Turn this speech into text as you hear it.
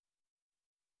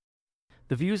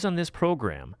The views on this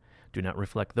program do not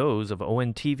reflect those of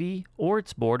ONTV or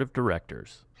its board of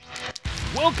directors.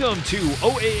 Welcome to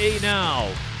OAA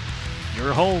Now,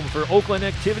 your home for Oakland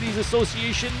Activities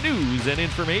Association news and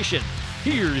information.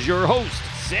 Here's your host,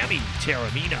 Sammy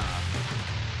Taramina.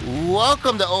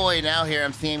 Welcome to OAA Now. Here,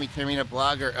 I'm Sammy Taramina,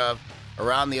 blogger of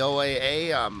Around the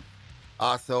OAA.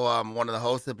 Also, one of the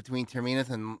hosts of Between Terminas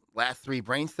and Last Three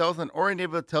Brain Cells on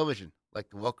Oriented Television. I'd like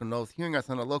to welcome those hearing us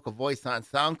on the local voice on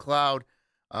SoundCloud,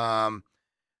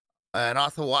 and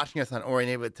also watching us on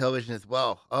Oriented Television as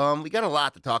well. We got a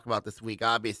lot to talk about this week.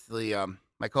 Obviously,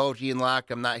 my coach Ian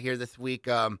Locke, I'm not here this week.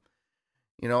 I'm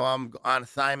on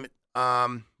assignment.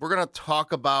 We're gonna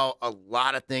talk about a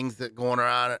lot of things that going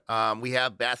around. We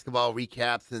have basketball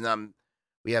recaps, and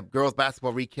we have girls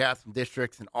basketball recaps from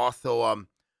districts, and also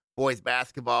boys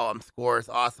basketball scores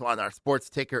also on our sports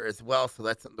ticker as well. So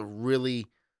that's something to really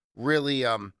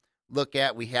look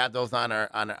at. We have those on our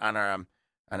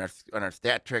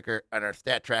stat tracker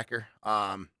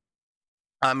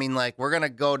we're gonna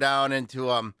go down into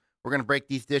we're gonna break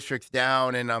these districts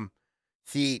down and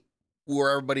see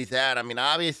where everybody's at. I mean,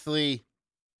 obviously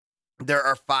there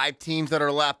are 5 teams that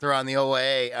are left around the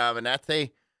OAA, and that's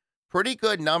a pretty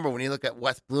good number when you look at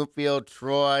West Bloomfield,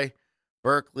 Troy,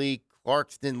 Berkeley,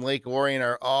 Clarkston, Lake Orion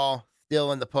are all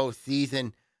still in the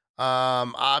postseason.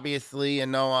 Obviously,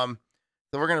 so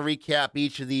we're gonna recap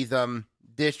each of these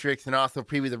districts and also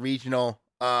preview the regional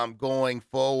going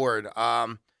forward.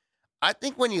 I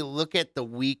think when you look at the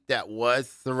week that was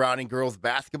surrounding girls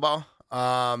basketball,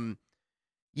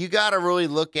 you got to really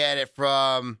look at it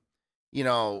from,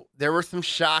 there were some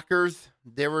shockers.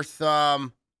 There were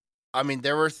some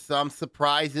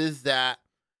surprises that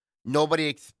nobody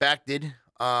expected.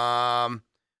 Also,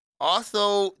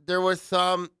 there was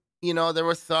some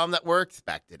that were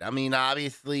expected. I mean,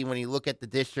 obviously, when you look at the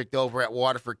district over at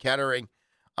Waterford Kettering,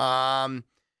 you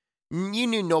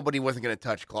knew nobody wasn't going to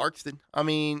touch Clarkston. I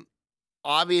mean,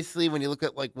 obviously, when you look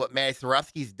at like what Maddie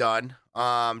Sorofsky's done,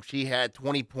 she had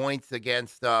 20 points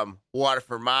against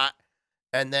Waterford Mott,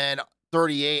 and then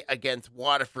 38 against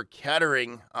Waterford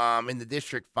Kettering in the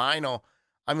district final.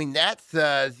 I mean, that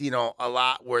says a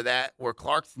lot where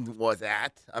Clarkston was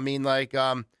at. I mean,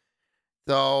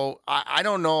 so I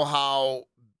don't know how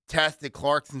tested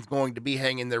Clarkston's going to be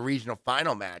hanging the regional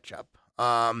final matchup.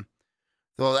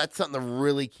 So that's something to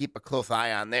really keep a close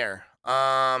eye on there.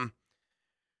 But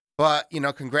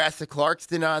congrats to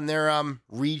Clarkston on their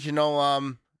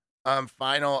regional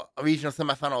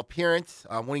semifinal appearance,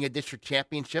 winning a district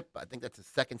championship. I think that's the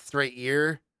second straight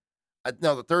year.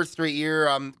 The third straight year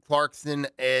Clarkston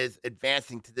is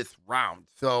advancing to this round.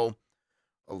 So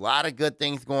a lot of good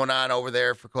things going on over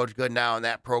there for Coach Goodnow and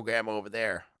that program over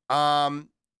there.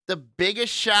 The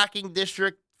biggest shocking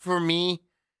district for me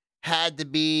had to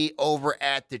be over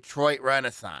at Detroit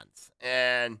Renaissance.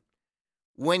 And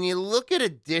when you look at a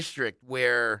district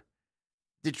where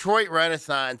Detroit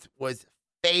Renaissance was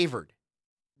favored,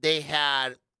 they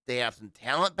have some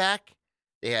talent back,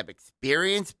 they have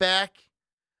experience back.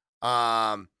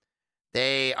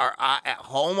 They are at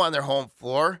home on their home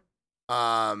floor.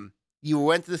 You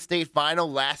went to the state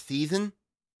final last season,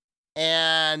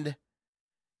 and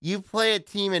you play a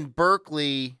team in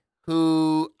Berkeley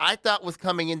who I thought was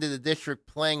coming into the district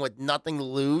playing with nothing to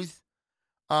lose,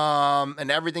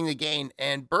 and everything to gain.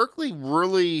 And Berkeley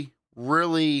really,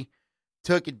 really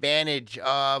took advantage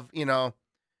of, some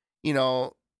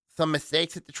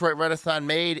mistakes that Detroit Renaissance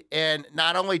made, and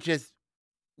not only just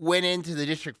went into the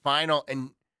district final, and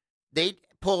they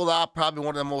pulled off probably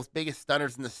one of the most biggest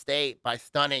stunners in the state by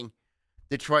stunning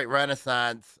Detroit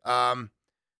Renaissance,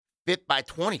 fit by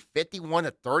 20,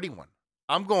 51-31.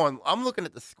 I'm looking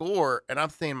at the score and I'm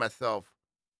saying to myself,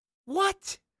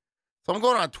 what? So I'm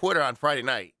going on Twitter on Friday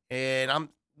night and I'm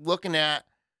looking at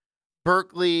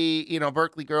Berkeley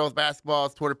girls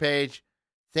basketball's Twitter page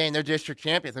saying they're district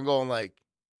champions. I'm going like,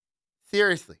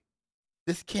 seriously,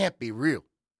 this can't be real.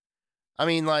 I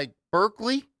mean,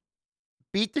 Berkeley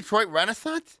beat Detroit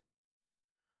Renaissance?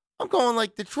 I'm going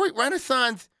like Detroit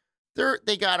Renaissance,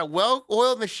 they got a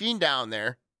well-oiled machine down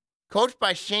there, coached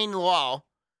by Shane Law,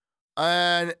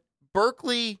 and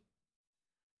Berkeley,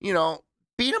 beat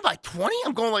them by 20?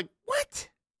 I'm going like, what?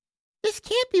 This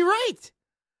can't be right.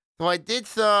 So I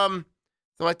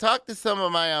talked to some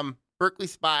of my Berkeley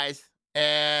spies,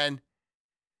 and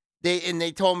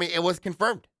they told me it was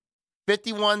confirmed.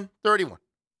 51-31.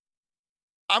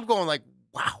 I'm going like,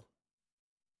 wow.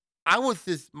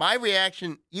 My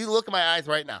reaction, you look at my eyes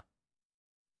right now.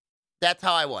 That's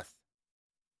how I was.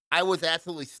 I was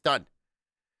absolutely stunned.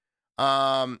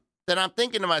 Then I'm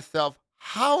thinking to myself,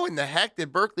 how in the heck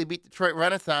did Berkeley beat Detroit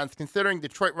Renaissance, considering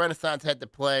Detroit Renaissance had to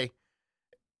play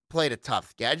played a tough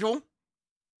schedule.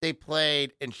 They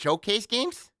played in showcase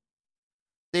games.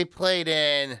 They played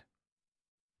in,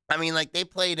 they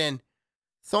played in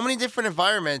so many different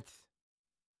environments.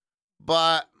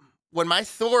 But when my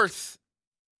source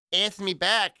answered me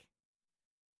back,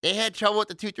 they had trouble with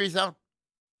the 2-3 zone.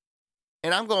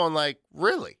 And I'm going like,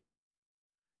 really?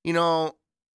 You know,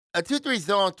 a 2-3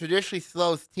 zone traditionally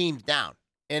slows teams down,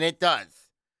 and it does.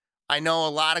 I know a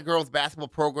lot of girls basketball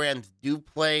programs do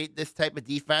play this type of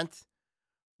defense,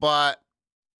 but,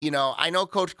 I know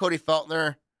Coach Cody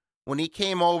Feltner, when he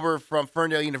came over from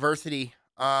Ferndale University,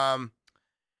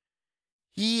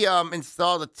 he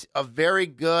installed a very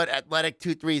good athletic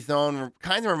 2-3 zone.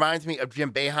 Kind of reminds me of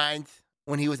Jim Boeheim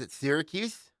when he was at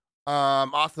Syracuse.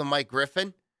 Also Mike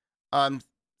Griffin,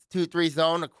 2-3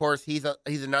 zone. Of course, he's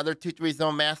another 2-3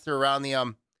 zone master around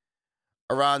the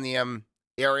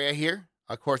area here.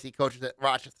 Of course, he coaches at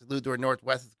Rochester Ludor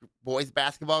Northwest's boys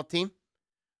basketball team.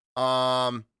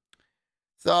 So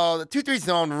the 2-3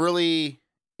 zone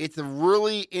it's a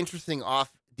really interesting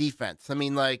off defense.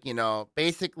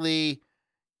 Basically,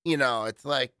 it's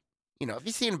like, if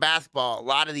you see in basketball, a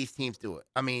lot of these teams do it.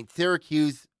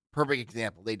 Syracuse, perfect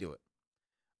example, they do it.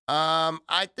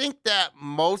 I think that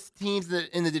most teams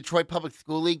in the Detroit Public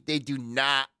School League, they do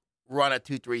not run a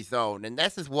 2-3 zone. And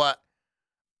this is what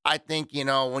I think,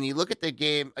 when you look at the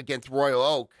game against Royal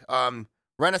Oak,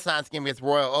 Renaissance game against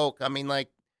Royal Oak,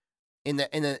 in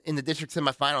the district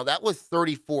semifinal, that was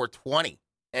 34-20.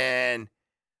 And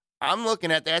I'm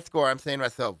looking at that score, I'm saying to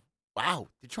myself, wow,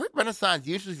 Detroit Renaissance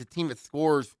usually is a team that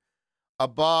scores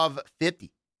above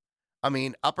 50.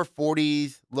 Upper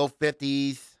 40s, low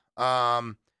 50s.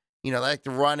 They like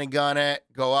to run and gun it,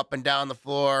 go up and down the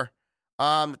floor.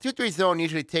 The 2-3 zone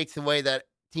usually takes away that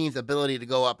team's ability to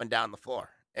go up and down the floor.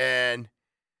 And,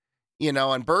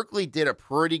 and Berkeley did a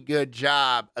pretty good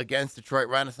job against Detroit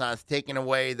Renaissance, taking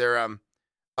away their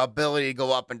ability to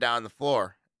go up and down the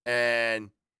floor.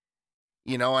 And,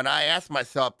 and I asked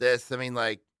myself this,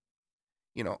 I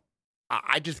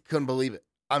just couldn't believe it.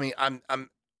 I'm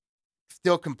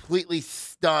still completely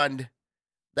stunned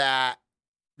that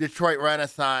Detroit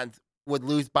Renaissance would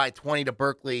lose by 20 to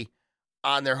Berkeley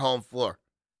on their home floor.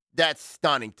 That's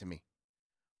stunning to me.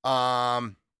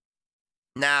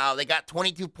 Now, they got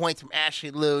 22 points from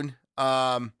Ashley Loon.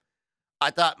 I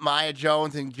thought Maya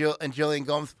Jones and Jillian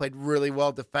Gomes played really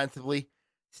well defensively.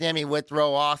 Sammy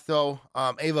Withrow also.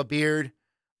 Ava Beard.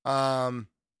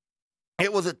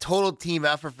 It was a total team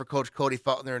effort for Coach Cody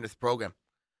Feltner in this program.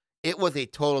 It was a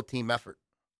total team effort.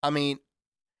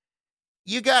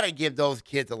 You got to give those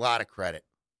kids a lot of credit.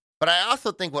 But I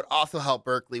also think what also helped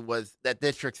Berkeley was that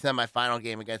district semifinal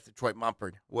game against Detroit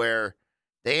Mumford, where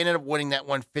they ended up winning that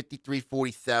one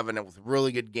 53-47. It was a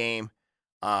really good game.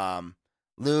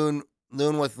 Loon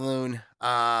was Loon.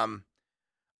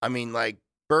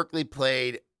 Berkeley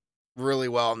played really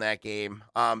well in that game.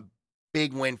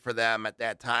 Big win for them at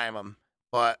that time.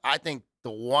 But I think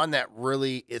the one that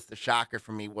really is the shocker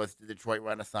for me was the Detroit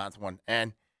Renaissance one.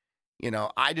 And,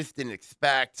 I just didn't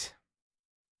expect.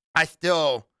 I'm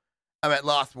at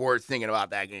lost words thinking about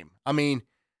that game. And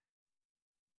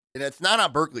it's not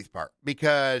on Berkeley's part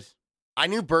because I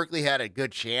knew Berkeley had a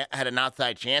good chance, had an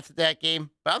outside chance at that game,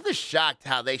 but I'm just shocked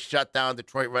how they shut down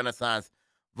Detroit Renaissance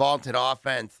vaulted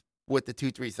offense with the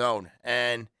 2-3 zone.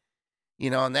 And,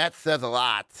 and that says a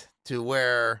lot to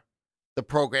where the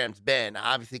program's been.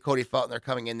 Obviously, Cody Feltner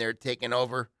coming in there, taking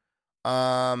over.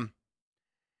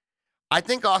 I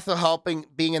think also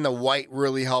being in the white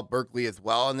really helped Berkeley as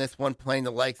well. In this one, playing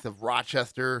the likes of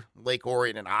Rochester, Lake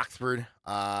Orion, and Oxford.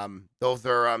 Those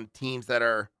are teams that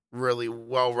are really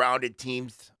well-rounded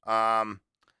teams. I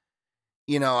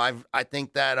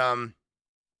think that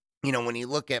when you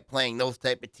look at playing those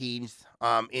type of teams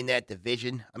in that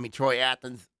division, Troy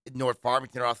Athens, North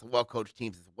Farmington are also well-coached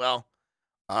teams as well.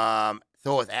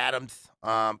 So is Adams.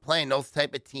 Playing those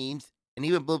type of teams, and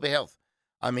even Blue Bay Hills.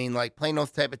 Playing those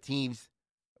type of teams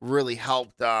really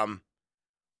helped Berkeley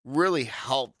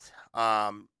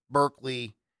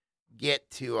get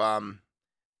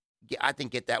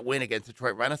that win against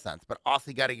Detroit Renaissance. But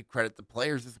also you got to give credit to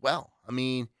players as well.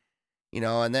 And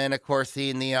then of course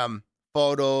seeing the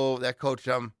photo that Coach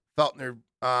Feltner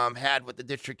had with the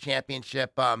district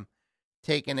championship,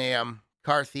 taking a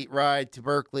car seat ride to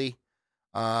Berkeley,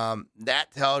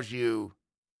 that tells you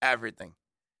everything.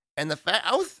 And the fact,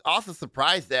 I was also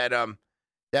surprised that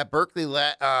that Berkeley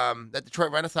that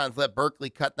Detroit Renaissance let Berkeley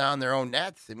cut down their own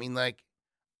nets.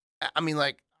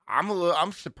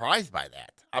 I'm surprised by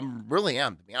that. Really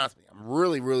am, to be honest with you. I'm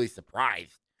really, really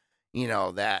surprised,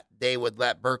 that they would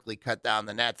let Berkeley cut down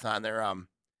the nets on their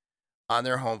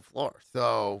home floor.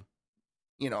 So,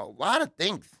 a lot of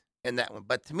things in that one.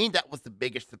 But to me, that was the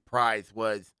biggest surprise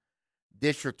was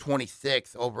District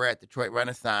 26 over at Detroit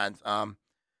Renaissance.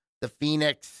 The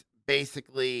Phoenix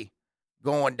basically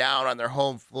going down on their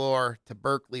home floor to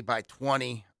Berkeley by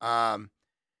 20.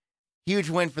 Huge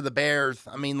win for the Bears.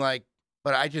 I mean,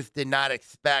 but I just did not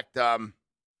expect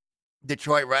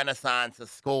Detroit Renaissance to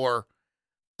score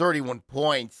 31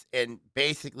 points and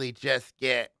basically just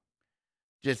get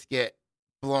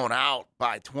blown out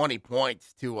by 20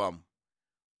 points to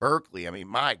Berkeley. I mean,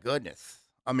 my goodness.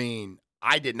 I mean,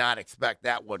 I did not expect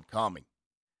that one coming.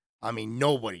 I mean,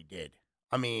 nobody did.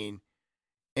 I mean,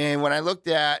 and when I looked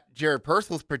at Jared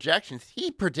Purcell's projections,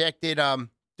 he predicted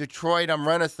Detroit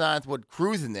Renaissance would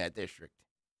cruise in that district.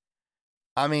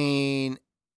 I mean,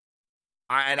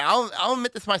 I'll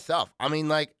admit this myself. I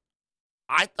mean, I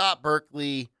thought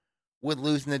Berkeley would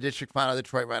lose in the district final of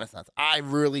Detroit Renaissance. I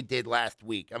really did last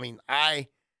week. I mean, I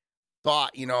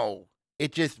thought,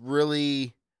 it just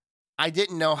really, I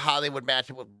didn't know how they would match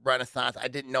up with Renaissance. I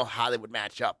didn't know how they would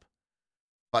match up,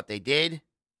 but they did.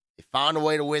 They found a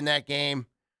way to win that game.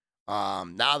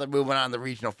 Now they're moving on to the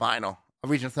regional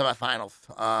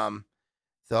semifinals.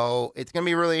 So it's going to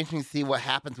be really interesting to see what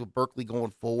happens with Berkeley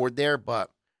going forward there.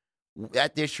 But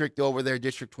that district over there,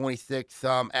 District 26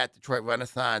 at Detroit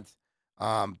Renaissance,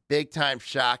 big time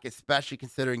shock, especially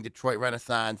considering Detroit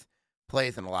Renaissance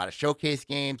plays in a lot of showcase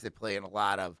games. They get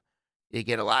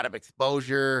a lot of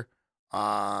exposure. They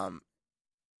got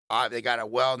a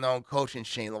well-known coach in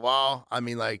Shane Lawal. I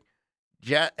mean,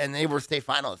 and they were state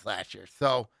finalists last year.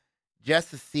 So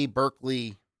just to see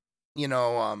Berkeley,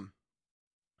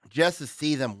 just to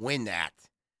see them win that,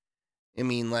 I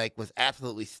mean, was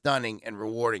absolutely stunning and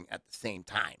rewarding at the same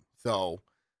time. So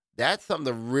that's something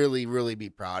to really, really be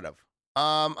proud of.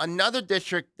 Another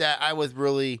district that I was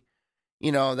really,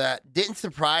 that didn't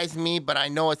surprise me, but I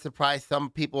know it surprised some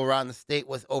people around the state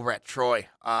was over at Troy.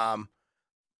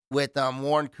 With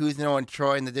Warren Cousineau and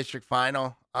Troy in the district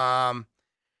final.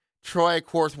 Troy, of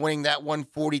course, winning that one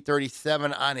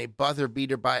 40-37 on a buzzer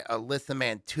beater by Alyssa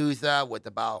Mantuza with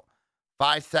about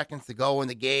 5 seconds to go in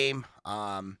the game.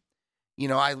 I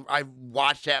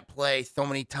watched that play so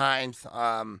many times,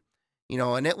 and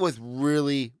it was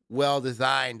really well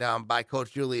designed by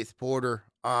Coach Julius Porter.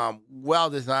 Well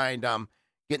designed,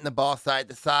 getting the ball side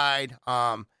to side,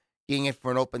 getting it for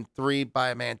an open three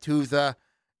by Mantuza.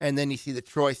 And then you see the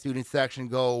Troy student section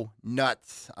go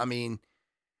nuts. I mean,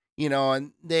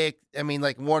 and Warren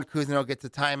Cousineau gets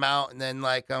a timeout, and then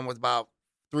with about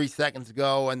 3 seconds to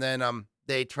go, and then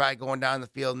they try going down the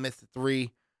field, miss the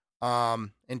three,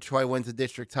 and Troy wins the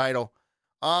district title.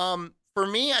 For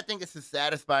me, I think this is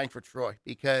satisfying for Troy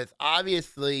because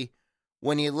obviously,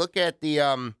 when you look at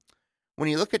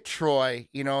Troy,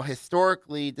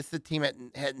 historically, this is a team that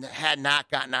had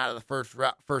not gotten out of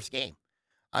the first game.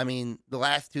 I mean, the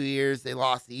last 2 years they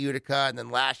lost to Utica, and then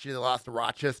last year they lost to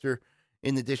Rochester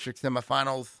in the district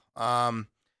semifinals.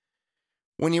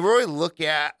 When you really look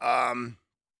at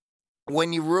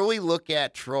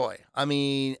Troy, I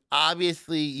mean,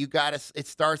 obviously it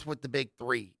starts with the big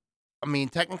three. I mean,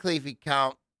 technically, if you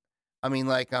count,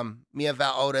 Mia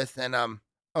Val-Otis and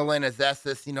Elena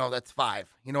Zestis, that's 5.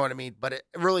 You know what I mean? But it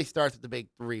really starts with the big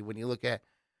three when you look at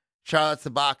Charlotte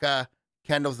Sabaka,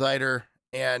 Kendall Zeiter,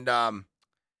 and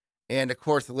of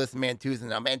course, Alyssa Mantuza.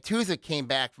 Now, Mantuza came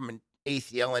back from an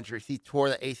ACL injury. He tore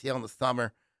the ACL in the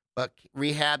summer, but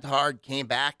rehabbed hard, came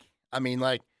back. I mean,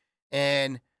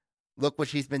 and look what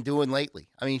she's been doing lately.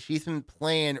 I mean, she's been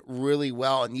playing really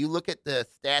well. And you look at the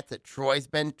stats that Troy's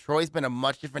been a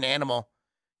much different animal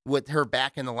with her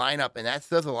back in the lineup, and that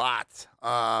says a lot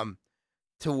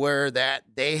to where that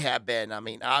they have been. I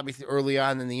mean, obviously, early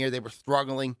on in the year, they were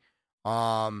struggling.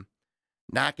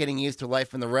 Not getting used to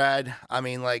life in the red. I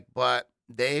mean, but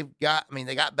they got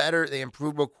better. They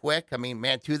improved real quick. I mean,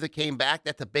 Mantuza came back.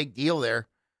 That's a big deal there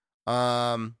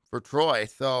for Troy.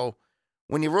 So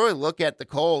when you really look at the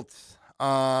Colts,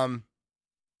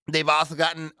 they've also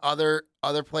gotten other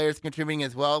players contributing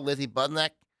as well. Lizzie Budnick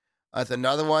is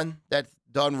another one that's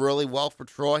done really well for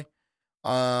Troy.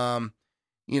 I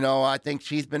think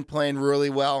she's been playing really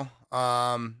well.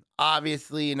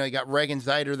 Obviously, you got Reagan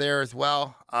Zeiter there as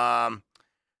well.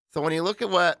 So when you look at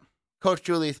what Coach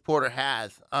Julius Porter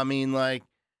has, I mean,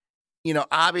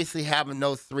 obviously having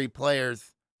those 3 players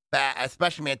back,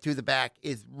 especially Mantuza back,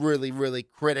 is really, really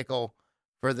critical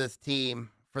for this team,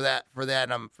 for that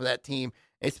team,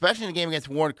 especially in the game against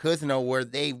Warren Cousineau, where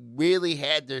they really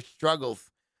had their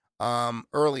struggles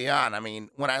early on. I mean,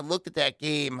 when I looked at that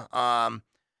game, Warren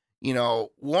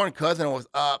Cousineau was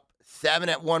up 7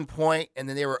 at one point, and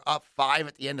then they were up 5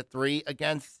 at the end of 3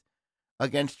 against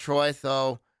Troy.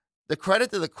 So the credit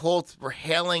to the Colts for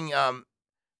handling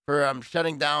for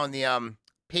shutting down the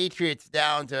Patriots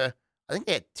down to, I think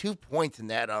they had 2 points in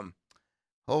that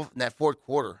fourth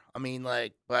quarter. I mean,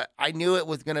 like, but I knew it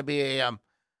was going to be a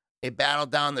battle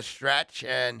down the stretch,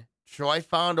 and Troy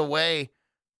found a way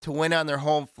to win on their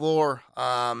home floor.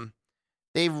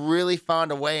 They really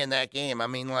found a way in that game. I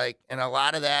mean, like, and a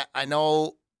lot of that, I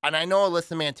know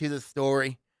Alyssa Mantuza's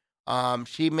story.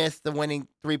 She missed the winning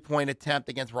 3-point attempt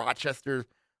against Rochester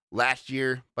last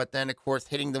year, but then, of course,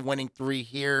 hitting the winning 3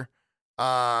 here.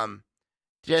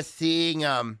 Just seeing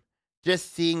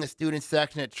the student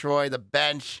section at Troy, the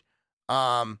bench,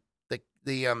 the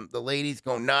ladies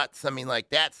go nuts. I mean,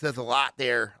 like, that says a lot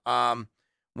there.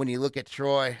 When you look at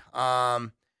Troy,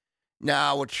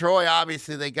 now with Troy,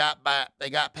 obviously they got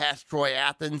past Troy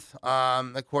Athens.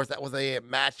 Of course, that was a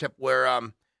matchup where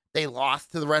they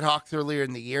lost to the Redhawks earlier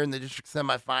in the year in the district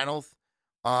semifinals.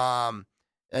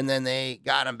 And then they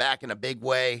got them back in a big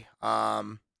way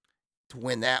to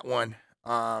win that one.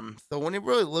 So when you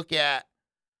really look at,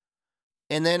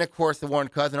 and then of course the Warren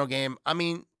Cousino game, I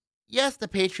mean, yes, the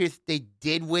Patriots, they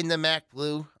did win the MAC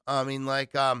Blue. I mean,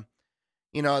 like,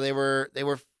 you know, they were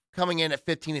coming in at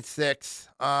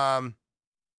 15-6.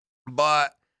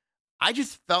 But I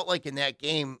just felt like in that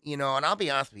game, you know, and I'll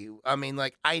be honest with you, I mean,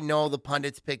 like, I know the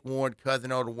pundits picked Warren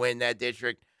Cousino to win that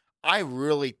district. I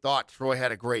really thought Troy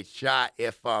had a great shot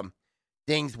if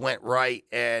things went right,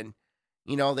 and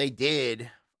you know they did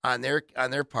on their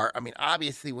part. I mean,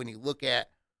 obviously, when you look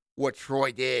at what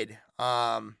Troy did,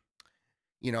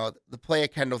 you know, the play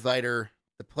of Kendall Zeiter,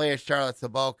 the play of Charlotte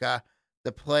Saboka,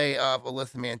 the play of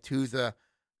Alyssa Mantuza,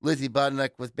 Lizzie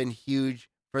Budnick has been huge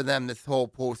for them this whole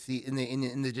postseason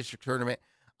in the district tournament.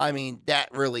 I mean, that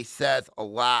really says a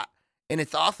lot, and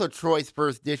it's also Troy's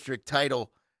first district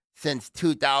title since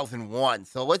 2001.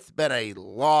 So it's been a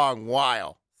long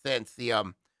while since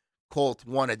the Colts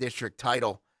won a district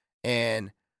title.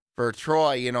 And for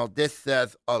Troy, you know, this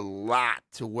says a lot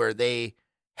to where they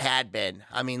had been.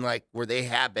 I mean, like, where they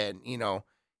have been, you know,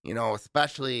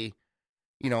 especially,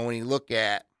 you know, when you look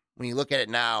at it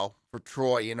now for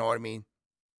Troy, you know what I mean?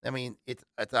 I mean, it's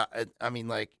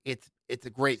a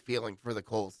great feeling for the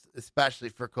Colts, especially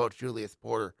for Coach Julius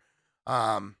Porter.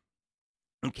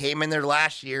 Came in there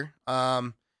last year, you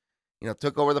know,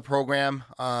 took over the program.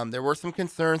 There were some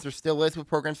concerns. There still is with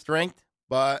program strength,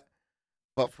 but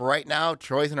for right now,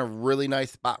 Troy's in a really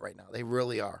nice spot right now. They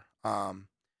really are.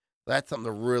 That's something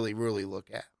to really, really look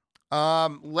at.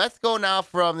 Let's go now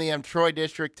from the Troy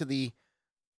district to the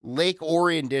Lake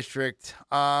Orion district.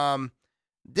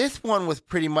 This one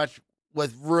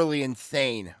was really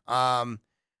insane.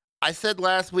 I said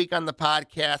last week on the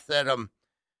podcast that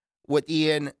with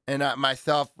Ian and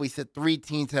myself, we said 3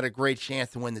 teams had a great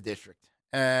chance to win the district.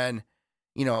 And,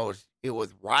 you know, it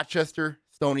was Rochester,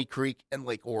 Stony Creek, and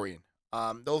Lake Orion.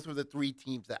 Those were the 3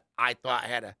 teams that I thought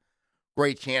had a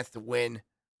great chance to win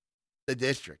the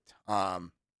district.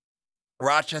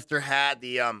 Rochester had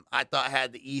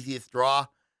the easiest draw,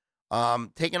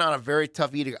 taking on a very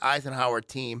tough Edith Eisenhower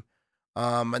team.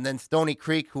 And then Stony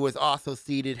Creek, who was also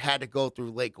seeded, had to go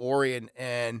through Lake Orion.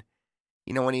 And,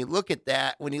 you know, when you look at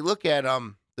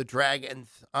the Dragons,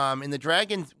 in the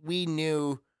Dragons, we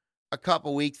knew a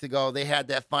couple weeks ago they had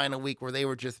that final week where they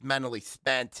were just mentally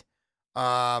spent.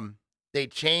 They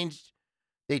changed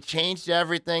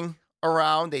everything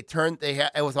around. It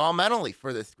was all mentally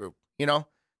for this group. You know,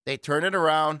 they turned it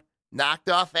around, knocked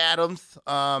off Adams,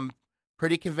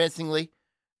 pretty convincingly.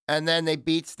 And then they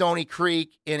beat Stony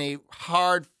Creek in a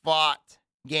hard-fought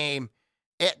game.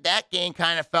 That game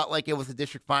kind of felt like it was a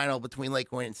district final between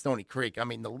Lake Orion and Stony Creek. I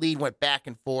mean, the lead went back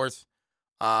and forth.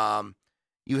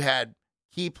 You had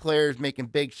key players making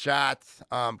big shots.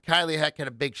 Kylie Heck had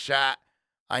a big shot.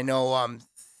 I know,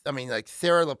 like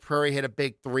Sarah LaPrairie hit a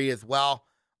big 3 as well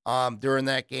during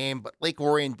that game. But Lake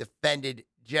Orion defended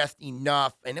just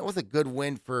enough, and it was a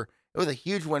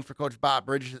huge win for Coach Bob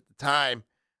Bridges at the time.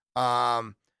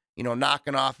 You know,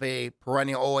 knocking off a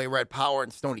perennial OA Red Power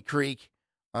in Stony Creek.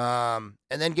 And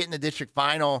then getting the district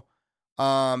final.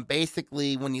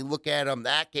 Basically, when you look at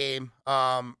that game,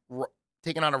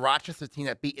 taking on a Rochester team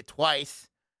that beat it twice,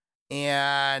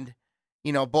 and,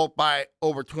 you know, both by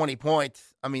over 20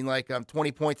 points. I mean, like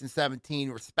 20 points and 17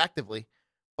 respectively.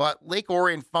 But Lake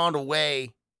Orion found a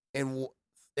way and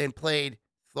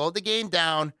slowed the game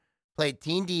down, played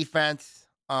team defense,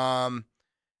 and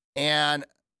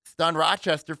stunned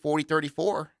Rochester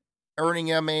 40-34, earning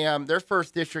them their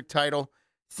first district title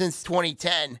since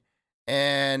 2010.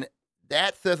 And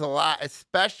that says a lot,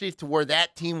 especially to where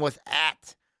that team was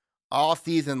at all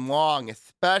season long,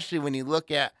 especially when you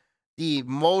look at the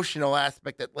emotional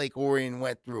aspect that Lake Orion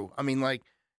went through. I mean, like,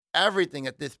 everything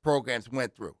that this program's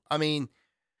went through. I mean,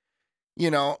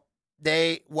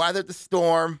 They weathered the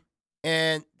storm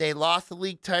and they lost the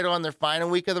league title on their final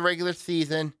week of the regular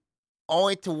season,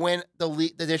 only to win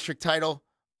the district title.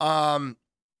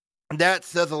 That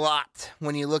says a lot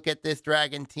when you look at this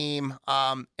Dragon team.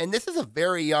 And this is a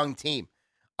very young team.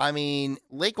 I mean,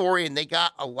 Lake Orion, they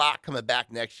got a lot coming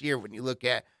back next year when you look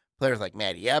at players like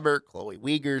Maddie Ebert, Chloe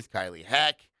Wiegers, Kylie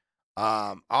Heck,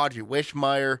 Audrey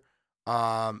Wishmeyer,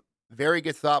 very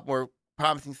good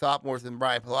promising sophomores in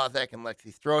Brian Palazek and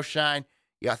Lexi Stroshine.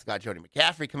 You also got Jody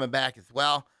McCaffrey coming back as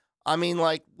well. I mean,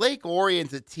 like, Lake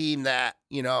Orion's a team that,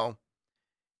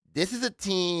 this is a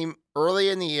team early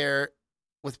in the year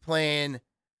was playing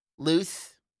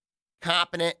loose,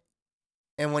 competent,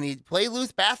 and when you play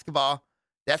loose basketball,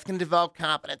 that's going to develop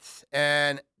confidence.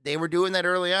 And they were doing that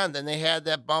early on. Then they had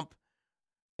that bump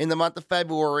in the month of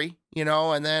February,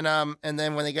 and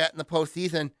then when they got in the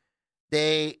postseason,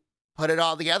 they put it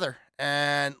all together.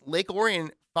 And Lake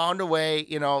Orion found a way,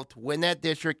 to win that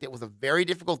district. It was a very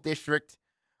difficult district.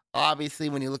 Obviously,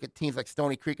 when you look at teams like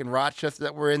Stony Creek and Rochester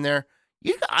that were in there,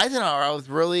 Utica Eisenhower, I was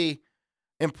really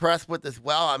impressed with as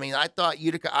well. I mean, I thought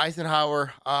Utica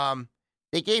Eisenhower,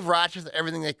 they gave Rochester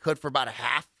everything they could for about a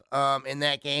half in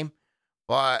that game,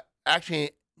 but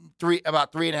actually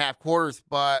about 3.5 quarters.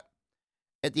 But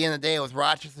at the end of the day, it was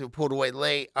Rochester who pulled away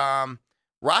late.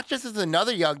 Rochester's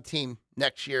another young team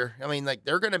next year. I mean, like,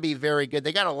 they're going to be very good.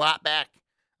 They got a lot back.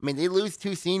 I mean, they lose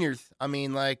 2 seniors. I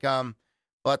mean,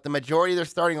 but the majority of their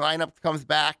starting lineup comes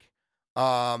back.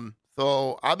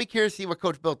 So I'll be curious to see what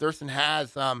Coach Bill Thurston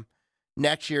has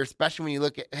next year, especially when you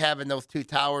look at having those 2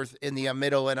 towers in the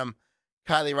middle in them,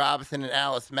 Kylie Robinson and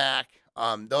Alice Mack.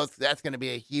 That's going to be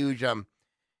a huge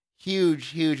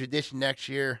addition next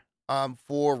year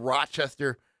for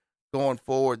Rochester going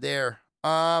forward there.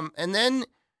 And then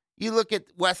you look at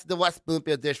the West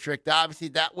Bloomfield district. Obviously,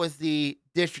 that was the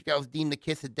district that was deemed the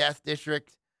kiss of death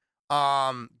district.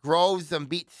 Groves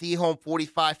beat Seaholm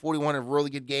 45-41, a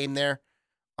really good game there.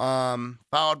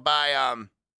 Followed by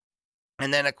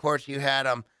and then of course you had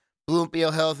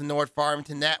Bloomfield Hills and North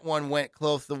Farmington. That one went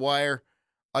close to the wire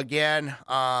again.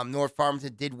 North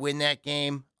Farmington did win that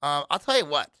game. I'll tell you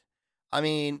what. I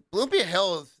mean, Bloomfield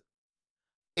Hills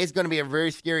is going to be a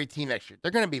very scary team next year.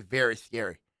 They're going to be very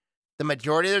scary. The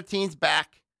majority of their team's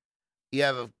back. You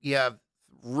have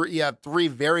 3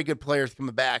 very good players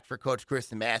coming back for Coach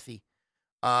Kristen Massey.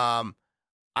 I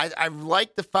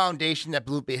like the foundation that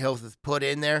Bloomfield Hills has put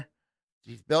in there.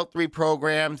 She's built 3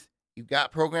 programs. You've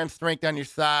got program strength on your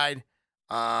side.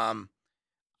 I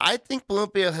think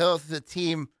Bloomfield Hills is a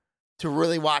team to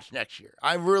really watch next year.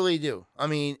 I really do. I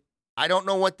mean, I don't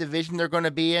know what division they're going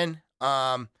to be in,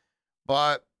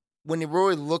 but when you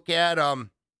really look at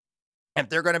if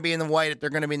they're going to be in the white, if they're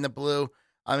going to be in the blue,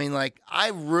 I mean, like, I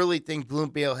really think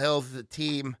Bloomfield Hills is a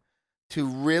team to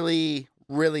really,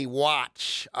 really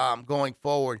watch going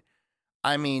forward.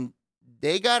 I mean,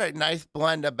 they got a nice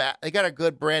blend of they got a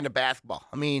good brand of basketball.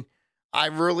 I mean, I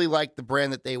really like the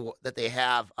brand that they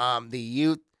have. The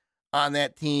youth on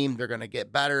that team, they're going to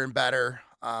get better and better.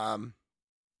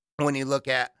 When you look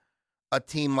at a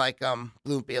team like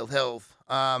Bloomfield Hills,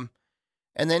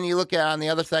 and then you look at on the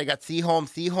other side, you got Seaholm.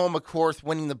 Seaholm, of course,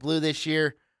 winning the blue this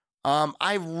year.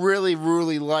 I really,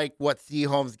 really like what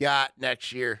Seaholm's got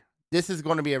next year. This is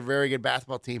going to be a very good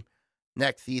basketball team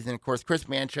next season. Of course, Chris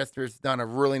Manchester's done a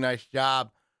really nice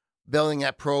job building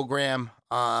that program.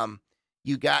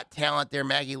 You got talent there.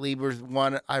 Maggie Lieber's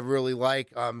one I really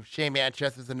like. Shay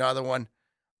Manchester's another one.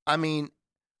 I mean,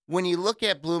 when you look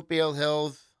at Bloomfield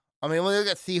Hills, when you look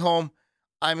at Seaholm,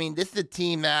 this is a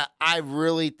team that I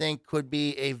really think could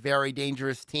be a very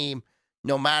dangerous team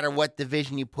no matter what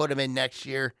division you put them in next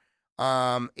year.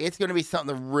 It's going to be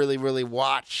something to really, really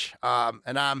watch.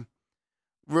 And I'm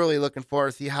really looking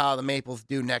forward to see how the Maples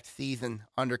do next season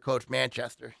under Coach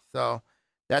Manchester. So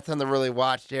that's something to really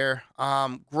watch there.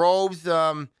 Groves,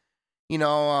 for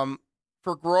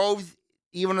Groves,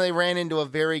 even though they ran into a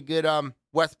very good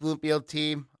West Bloomfield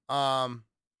team, but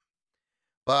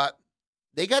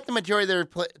they got the majority of their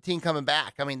team coming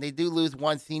back. I mean, they do lose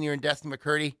one senior in Destiny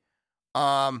McCurdy.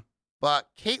 But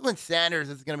Caitlin Sanders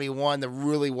is going to be one to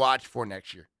really watch for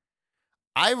next year.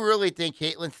 I really think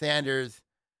Caitlin Sanders,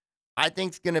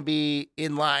 is going to be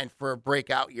in line for a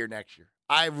breakout year next year.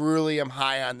 I really am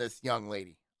high on this young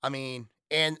lady.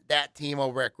 And that team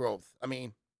over at Groves.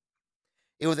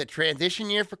 It was a transition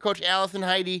year for Coach Allison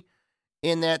Heidi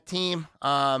in that team.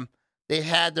 They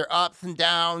had their ups and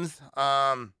downs.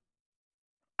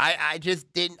 I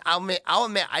just didn't. I'll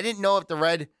admit, I didn't know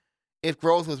if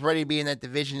Groves was ready to be in that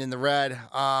division in the red.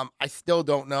 I still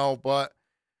don't know, but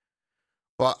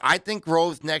I think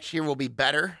Groves next year will be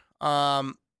better.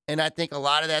 And And I think a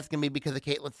lot of that's going to be because of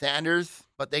Caitlin Sanders,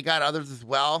 but they got others as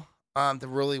well to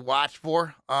really watch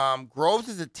for. Groves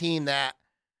is a team that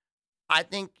I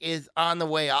think is on the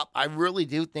way up. I really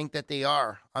do think that they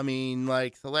are. I mean,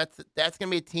 so that's going to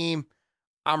be a team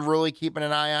I'm really keeping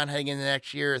an eye on heading into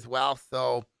next year as well.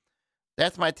 So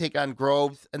that's my take on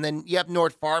Groves. And then you have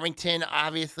North Farmington.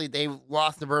 Obviously, they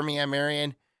lost to Birmingham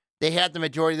Marion. They had the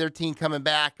majority of their team coming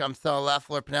back. Stella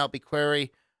Leffler, Penelope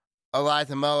Query,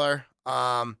 Eliza Miller.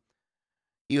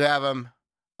 You have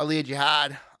Aaliyah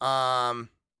Jihad.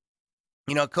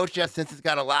 Coach Jeff Simpson's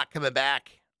got a lot coming back,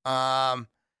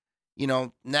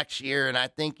 next year. And I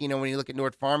think, when you look at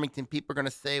North Farmington, people are going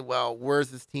to say, well,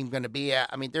 where's this team going to be at?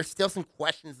 I mean, there's still some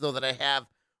questions, though, that I have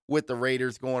with the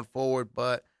Raiders going forward,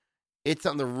 but it's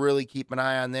something to really keep an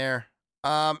eye on there.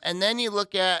 And then you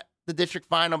look at the district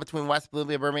final between West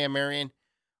Bloomfield and Birmingham Marion.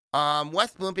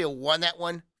 West Bloomfield won that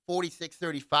one,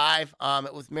 46-35.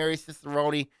 It was Mary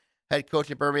Cicerone, head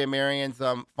coach at Birmingham Marion's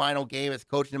final game as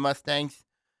coaching the Mustangs.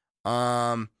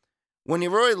 When you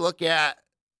really look at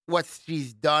what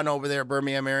she's done over there at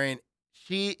Birmingham Marion,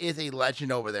 she is a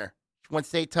legend over there. She won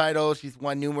state titles. She's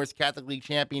won numerous Catholic League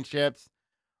championships.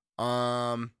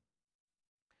 And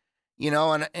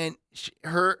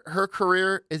her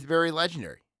career is very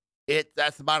legendary.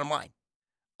 That's the bottom line.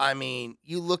 I mean,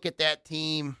 you look at that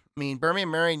team. I mean,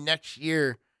 Birmingham Marion next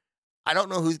year, I don't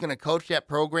know who's going to coach that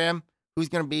program, who's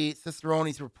going to be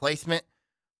Cicerone's replacement,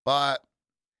 but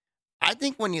I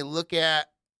think when you look at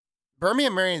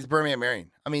Birmingham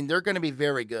Marion, I mean, they're going to be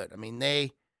very good. I mean,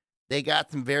 they got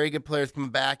some very good players coming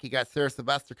back. You got Sarah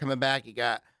Sylvester coming back. You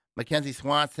got Mackenzie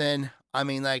Swanson. I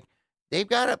mean, they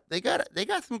got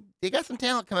some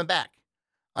talent coming back.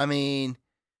 I mean,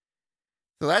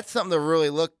 so that's something to really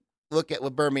look at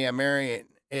with Birmingham Marion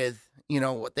is,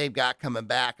 what they've got coming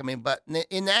back. I mean, but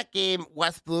in that game,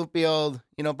 West Bloomfield,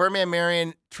 Birmingham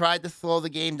Marion tried to slow the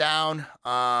game down.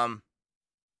 But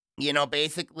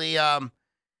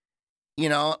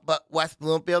West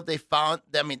Bloomfield, they found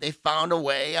a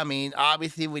way. I mean,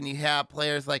 obviously when you have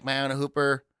players like Mayana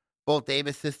Hooper, both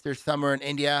Davis sisters, Summer and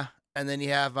India, and then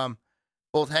you have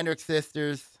both Hendricks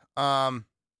sisters,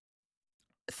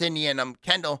 Cindy and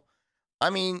Kendall.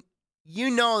 I mean,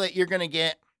 that you're gonna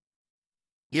get.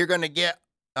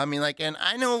 I mean, and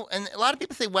I know, and a lot of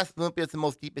people say West Bloomfield's the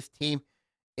most deepest team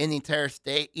in the entire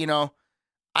state.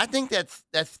 I think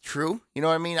that's true. You know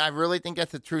what I mean? I really think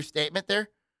that's a true statement there.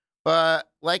 But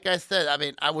like I said, I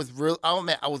mean, I was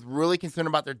really concerned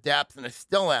about their depth, and I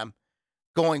still am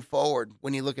going forward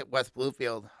when you look at West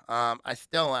Bloomfield. I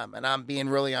still am, and I'm being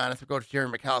really honest with Coach Jerry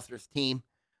McAllister's team.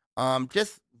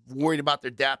 Just worried about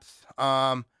their depths.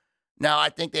 Now, I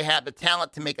think they have the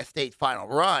talent to make a state final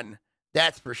run.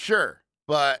 That's for sure.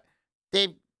 But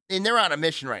they're on a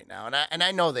mission right now, and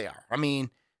I know they are. I mean,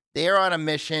 they are on a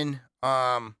mission.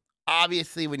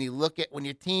 Obviously, when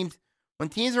teams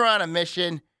are on a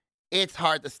mission, it's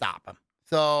hard to stop them.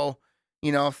 So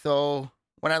when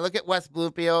I look at West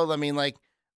Bloomfield, I mean,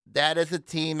 that is a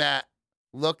team that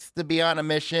looks to be on a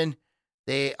mission.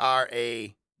 They are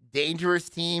a dangerous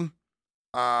team.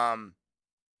 And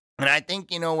I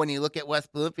think, when you look at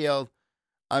West Bloomfield,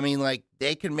 I mean,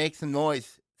 they can make some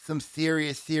noise, some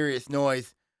serious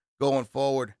noise going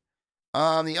forward.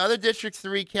 The other districts to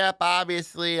recap,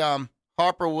 obviously,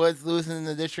 Harper Woods losing in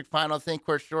the district final, St.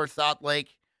 Clair Shore, South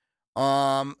Lake.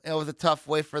 It was a tough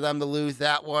way for them to lose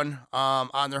that one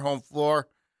on their home floor.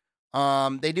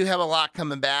 They do have a lot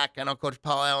coming back. I know Coach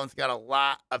Paul Allen's got a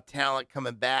lot of talent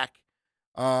coming back.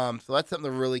 So that's something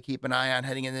to really keep an eye on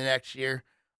heading into next year.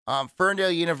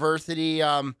 Ferndale University,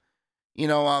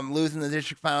 losing the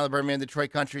district final of Birmingham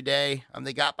Detroit Country Day.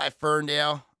 They got by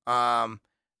Ferndale.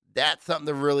 That's something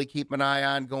to really keep an eye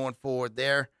on going forward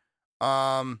there.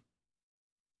 When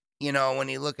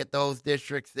you look at those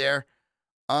districts there.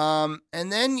 And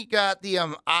then you got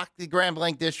the Grand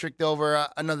Blanc district over,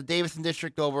 another Davison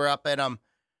district over up at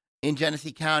in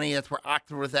Genesee County. That's where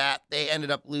Oxford was at. They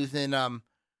ended up losing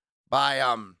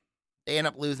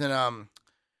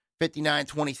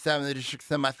 59-27, the district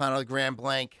semifinal of Grand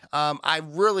Blanc. I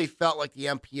really felt like the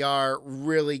MPR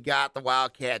really got the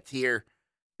Wildcats here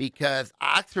because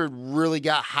Oxford really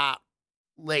got hot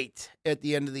late at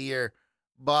the end of the year.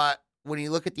 But when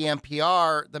you look at the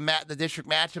MPR, the district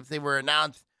matchups, they were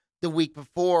announced the week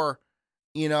before,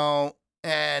 and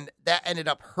that ended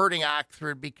up hurting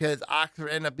Oxford because Oxford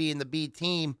ended up being the B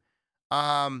team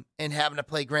and having to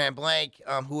play Grand Blanc,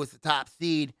 who was the top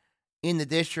seed in the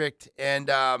district. And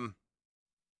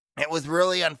it was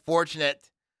really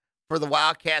unfortunate for the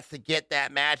Wildcats to get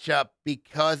that matchup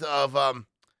because of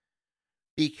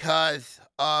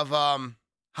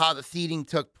how the seeding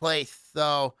took place.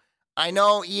 So, I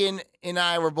know Ian and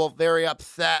I were both very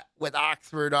upset with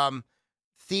Oxford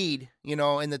seed,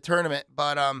 in the tournament,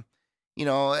 but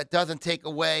it doesn't take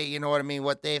away, you know what I mean,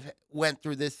 what they've went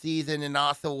through this season, and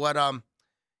also what in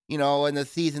the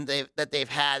season they've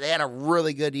had. They had a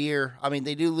really good year. I mean,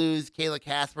 they do lose Kayla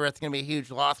Casper. That's going to be a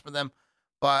huge loss for them,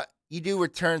 but you do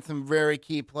return some very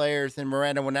key players in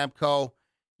Miranda Winemko.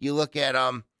 You look at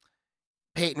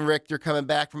Peyton Richter coming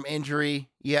back from injury.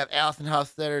 You have Allison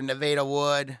Hufstetter, Nevada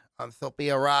Wood,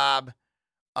 Sophia Robb.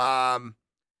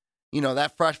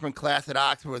 That freshman class at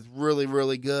Oxford was really,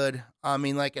 really good. I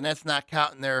mean, and that's not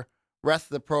counting their rest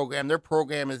of the program. Their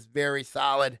program is very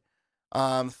solid.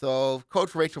 So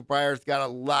Coach Rachel Breyer's got a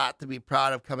lot to be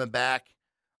proud of coming back,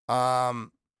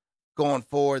 going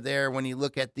forward there when you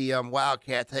look at the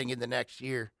Wildcats heading into next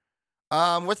year.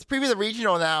 Let's preview the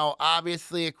regional now.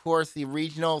 Obviously, of course, the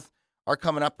regionals are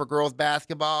coming up for girls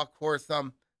basketball. Of course,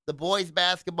 the boys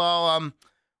basketball,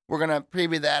 we're going to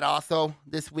preview that also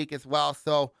this week as well.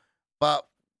 So, but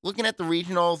looking at the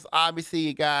regionals, obviously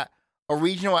you got a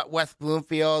regional at West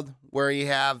Bloomfield where you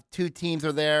have 2 teams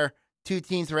are there. 2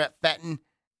 teams are at Fenton.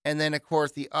 And then, of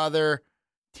course, the other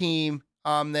team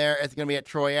there is going to be at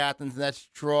Troy Athens, and that's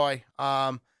Troy.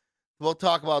 We'll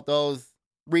talk about those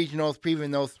regionals,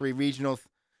 previewing those 3 regionals.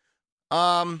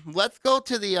 Let's go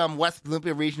to the West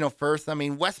Bloomfield regional first. I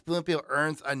mean, West Bloomfield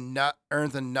earns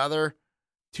another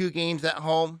 2 games at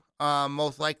home.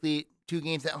 Most likely 2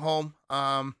 games at home.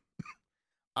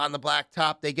 On the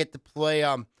blacktop, they get to play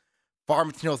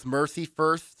Farmington Hills Mercy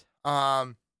first.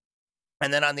 And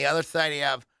then on the other side, you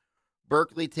have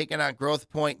Berkeley taking on Grosse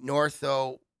Pointe North.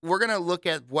 So we're gonna look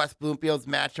at West Bloomfield's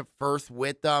matchup first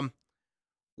with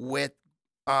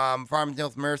Farmington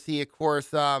Hills Mercy. Of course,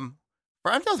 Farmington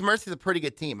Hills Mercy is a pretty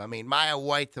good team. I mean, Maya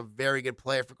White's a very good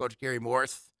player for Coach Gary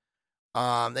Morse.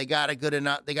 They got a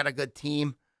good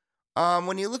team.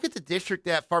 When you look at the district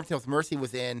that Farmington Hills Mercy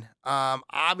was in,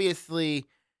 obviously,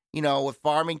 with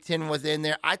Farmington was in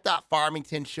there, I thought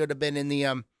Farmington should have been in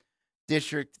the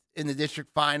district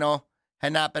final,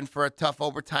 had not been for a tough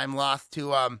overtime loss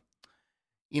to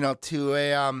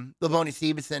Livonia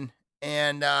Stevenson.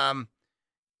 And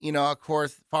of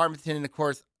course, Farmington, and of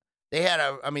course, they had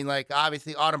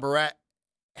obviously Autumn Barrett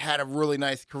had a really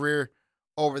nice career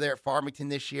over there at Farmington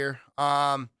this year.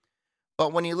 But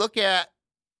when you look at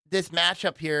this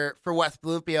matchup here for West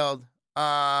Bloomfield,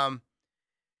 I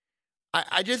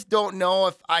just don't know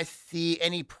if I see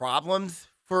any problems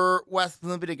for West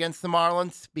Bloomfield against the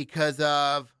Marlins because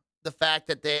of the fact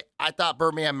that I thought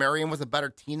Birmingham Marion was a better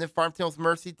team than Farmington Hills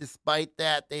Mercy, despite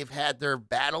that they've had their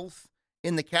battles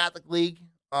in the Catholic League.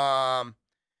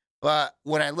 But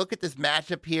when I look at this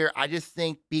matchup here, I just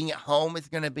think being at home is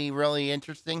going to be really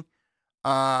interesting.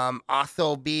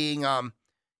 Also being,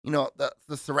 the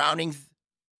surroundings,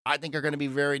 I think are going to be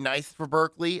very nice for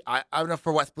Berkeley. I don't know,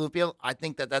 for West Bloomfield, I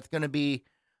think that's going to be,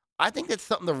 I think that's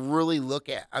something to really look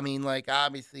at. I mean,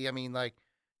 obviously,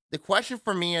 the question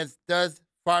for me is, does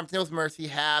Farmington Hills Mercy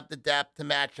have the depth to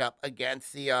match up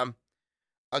against the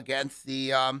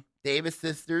Davis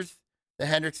sisters, the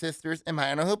Hendricks sisters, and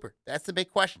Hannah Hooper? That's the big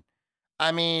question.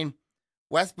 I mean,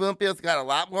 West Bloomfield's got a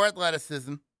lot more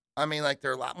athleticism. I mean,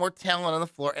 they're a lot more talent on the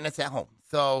floor, and it's at home.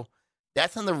 So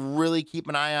that's something to really keep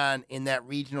an eye on in that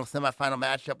regional semifinal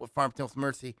matchup with Farmington Hills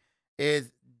Mercy.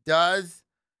 Is does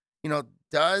the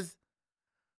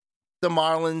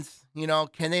Marlins,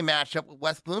 can they match up with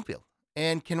West Bloomfield?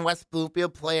 And can West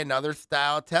Bloomfield play another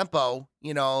style tempo,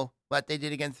 like they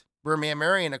did against Birmingham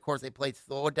Marion? Of course, they played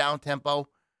slow down tempo.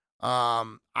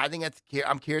 I think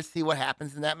I'm curious to see what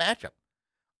happens in that matchup.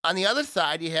 On the other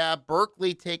side, you have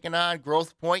Berkeley taking on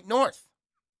Grosse Pointe North.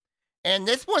 And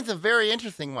this one's a very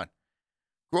interesting one.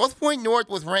 Grosse Pointe North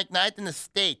was ranked 9th in the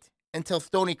state until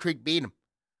Stony Creek beat them.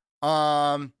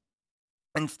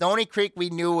 And Stony Creek we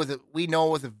know was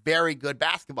a very good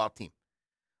basketball team.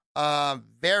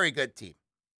 Very good team.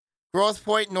 Grosse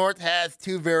Pointe North has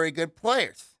 2 very good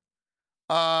players.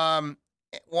 One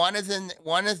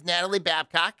is Natalie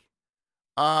Babcock.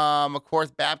 Of course,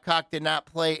 Babcock did not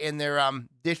play in their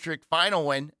district final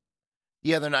win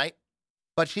the other night,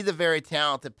 but she's a very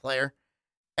talented player.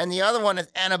 And the other one is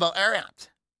Annabelle Ariant,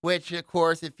 which, of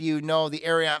course, if you know the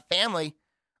Ariant family,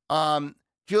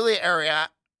 Julia Ariant,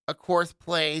 of course,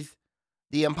 plays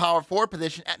the power forward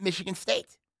position at Michigan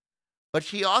State. But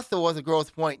she also was a Grosse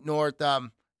Pointe North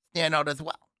standout as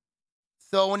well.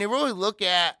 So when you really look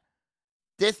at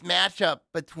this matchup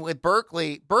between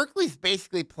Berkeley's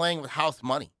basically playing with house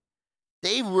money.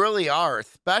 They really are,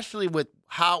 especially with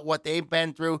what they've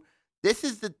been through. This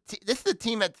is the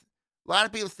team that a lot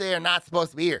of people say are not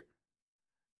supposed to be here.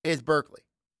 Is Berkeley.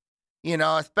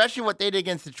 especially what they did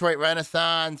against Detroit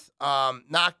Renaissance,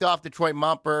 knocked off Detroit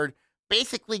Mumford,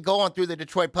 basically going through the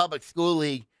Detroit Public School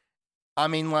League. I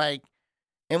mean,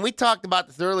 and we talked about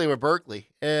this earlier with Berkeley,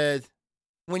 is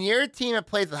when you're a team that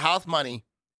plays with house money,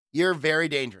 you're very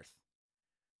dangerous.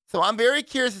 So I'm very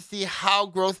curious to see how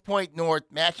Grosse Pointe North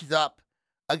matches up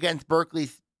against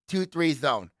Berkeley's 2-3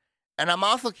 zone. And I'm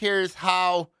also curious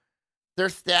how their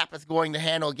staff is going to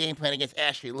handle a game plan against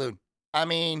Ashley Loon. I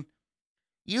mean,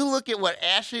 you look at what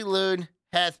Ashley Loon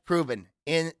has proven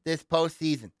in this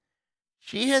postseason.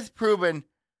 She has proven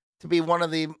to be one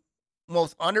of the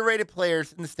most underrated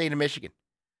players in the state of Michigan.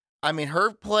 I mean,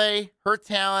 her play, her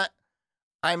talent,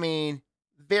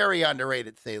 very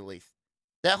underrated, to say the least.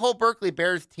 That whole Berkeley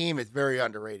Bears team is very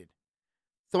underrated.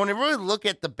 So when you really look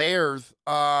at the Bears,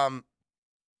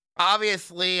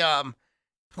 obviously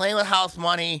playing with house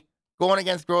money, going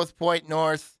against Grosse Pointe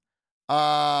North.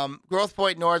 Grosse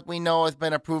Pointe North, we know, has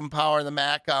been a proven power in the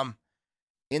MAC. I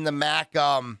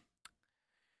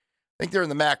think they're in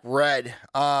the MAC Red.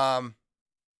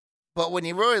 But when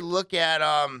you really look at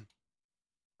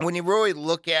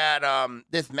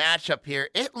this matchup here,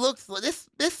 it looks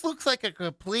this looks like a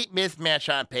complete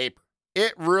mismatch on paper.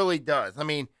 It really does. I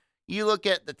mean, you look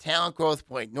at the talent Grosse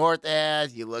Pointe North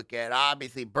as, you look at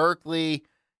obviously Berkeley,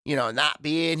 not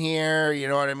being here, you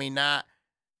know what I mean, not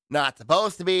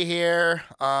supposed to be here.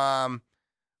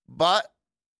 But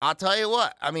I'll tell you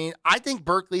what, I think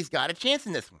Berkeley's got a chance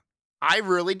in this one. I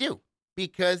really do,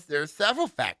 because there's several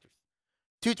factors.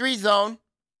 2-3 zone,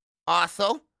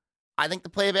 also, I think the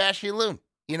play of Ashley Loon,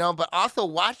 but also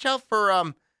watch out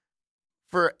for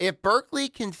if Berkeley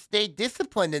can stay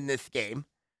disciplined in this game,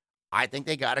 I think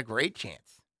they got a great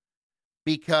chance.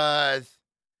 Because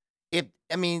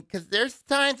there's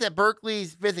times that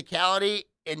Berkeley's physicality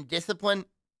and discipline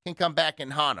can come back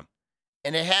and haunt them.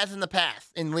 And it has in the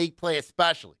past, in league play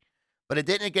especially. But it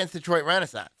didn't against Detroit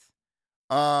Renaissance.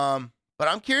 But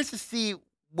I'm curious to see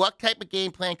what type of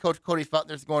game plan Coach Cody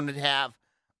Feltner is going to have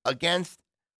against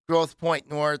Grosse Pointe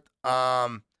North.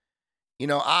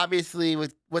 Obviously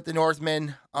with the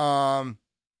Norsemen,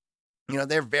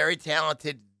 they're very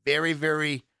talented, very,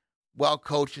 very well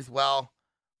coached as well.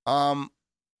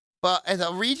 But as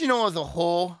a regional as a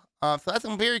whole,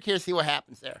 I'm very curious to see what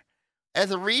happens there. As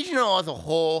a regional as a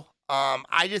whole,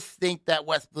 I just think that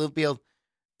West Bloomfield,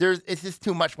 it's just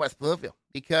too much West Bloomfield,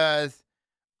 because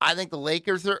I think the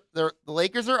Lakers are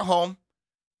at home.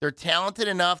 They're talented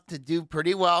enough to do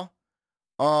pretty well.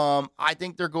 I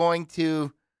think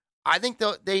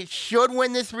they should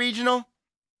win this regional.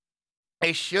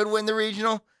 They should win the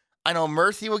regional. I know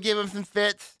Mercy will give them some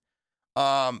fits.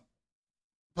 But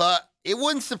it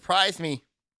wouldn't surprise me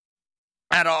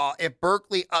at all if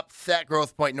Berkeley upset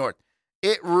Grosse Pointe North.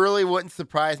 It really wouldn't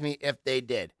surprise me if they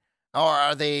did. Or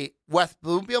are they West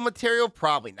Bloomfield material?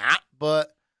 Probably not.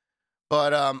 But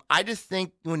I just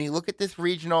think when you look at this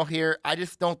regional here, I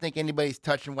just don't think anybody's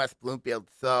touching West Bloomfield.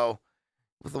 So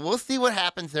we'll see what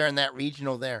happens there in that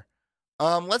regional there.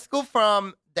 Let's go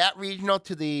from that regional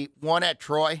to the one at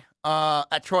Troy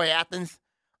Athens.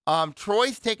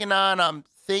 Troy's taking on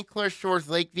St. Clair Shores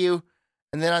Lakeview.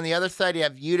 And then on the other side, you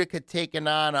have Utica taking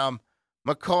on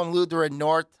Macomb Lutheran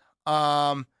North.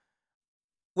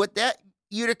 With that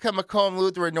Utica Macomb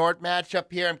Lutheran North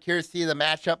matchup here, I'm curious to see the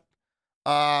matchup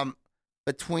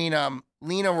between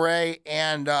Lena Ray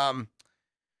and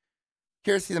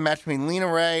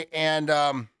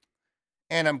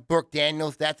Brooke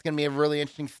Daniels. That's going to be a really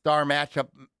interesting star matchup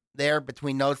there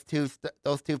between those two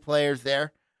players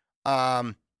there.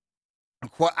 I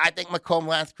think Macomb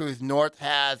L'Anse Creuse North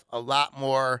has a lot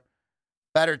more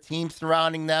better teams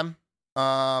surrounding them.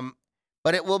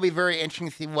 But it will be very interesting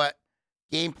to see what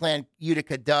game plan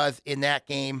Utica does in that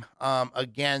game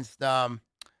against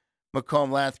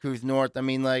Macomb L'Anse Creuse North.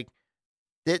 The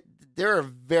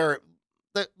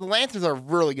Lancers are a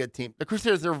really good team. The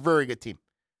Crusaders are a very good team.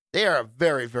 They are a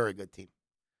very, very good team.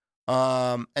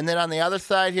 And then on the other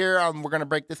side here, we're going to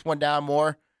break this one down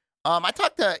more. I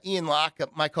talked to Ian Locke,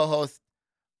 my co-host,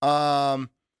 prior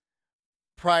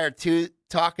to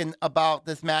talking about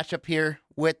this matchup here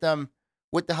with the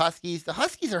Huskies. The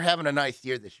Huskies are having a nice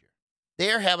year this year.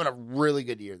 They are having a really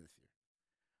good year this year.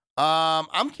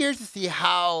 I'm curious to see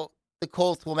how the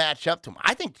Colts will match up to them.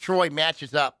 I think Troy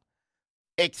matches up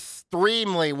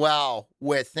extremely well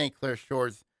with St. Clair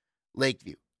Shores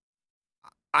Lakeview.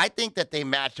 I think that they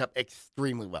match up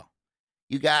extremely well.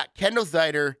 You got Kendall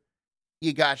Zeider,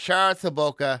 you got Charlotte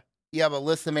Saboka, you have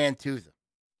Alyssa Mantuza.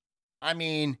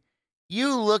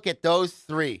 You look at those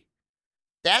three,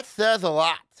 that says a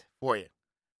lot for you.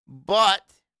 But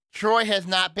Troy has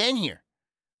not been here.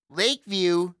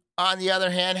 Lakeview, on the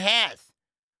other hand, has.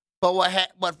 But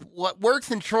what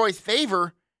works in Troy's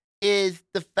favor is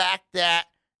the fact that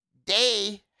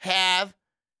they have,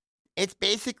 it's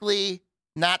basically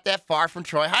not that far from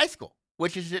Troy High School,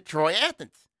 which is at Troy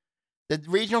Athens. The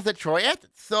regional's at Troy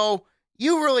Athens. So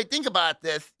you really think about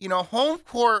this, home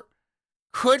court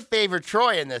could favor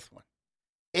Troy in this one.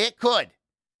 It could.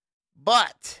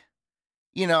 But,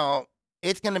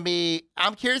 it's going to be,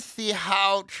 I'm curious to see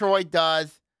how Troy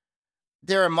does.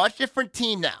 They're a much different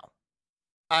team now.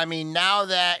 I mean, now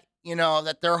that,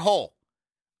 that they're whole.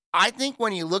 I think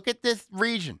when you look at this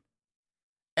region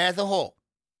as a whole,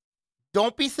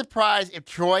 don't be surprised if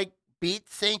Troy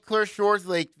beats St. Clair Shores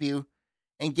Lakeview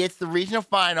and gets the regional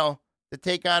final to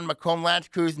take on Macomb L'Anse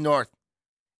Creuse North.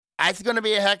 It's going to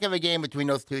be a heck of a game between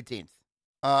those two teams.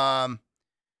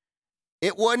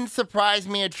 It wouldn't surprise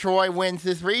me if Troy wins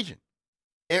this region.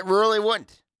 It really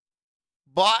wouldn't.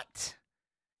 But,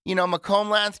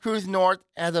 Macomb L'Anse Creuse North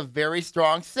has a very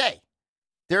strong say.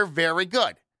 They're very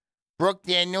good. Brooke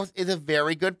Daniels is a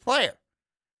very good player.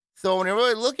 So when you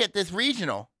really look at this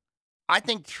regional, I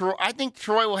think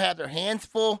Troy will have their hands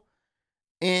full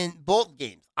in both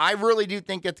games. I really do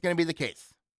think that's going to be the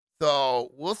case.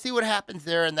 So we'll see what happens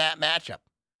there in that matchup.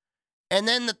 And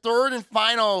then the third and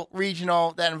final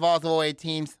regional that involves OA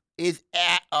teams is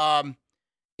at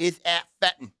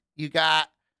Fenton. You got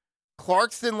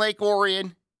Clarkston, Lake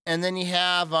Orion, and then you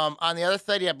have on the other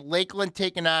side you have Lakeland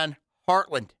taking on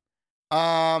Heartland.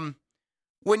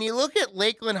 When you look at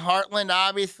Lakeland, Heartland,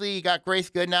 obviously you got Grace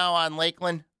Goodnow on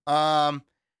Lakeland.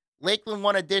 Lakeland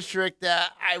won a district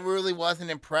that I really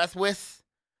wasn't impressed with.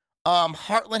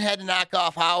 Heartland had to knock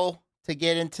off Howell to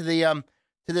get into the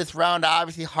to this round.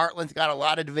 Obviously, Heartland's got a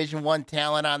lot of Division I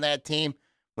talent on that team.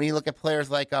 When you look at players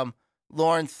like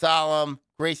Lauren Solom,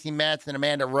 Gracie Metz, and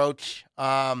Amanda Roach,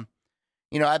 I've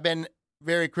been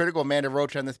very critical of Amanda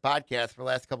Roach on this podcast for the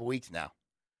last couple weeks now.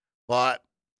 But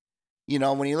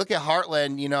when you look at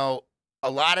Heartland, a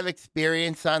lot of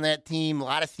experience on that team, a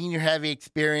lot of senior heavy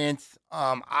experience.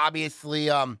 Obviously,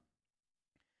 when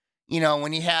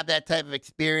you have that type of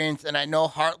experience, and I know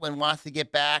Heartland wants to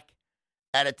get back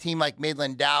at a team like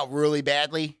Midland Dow really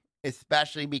badly,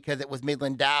 especially because it was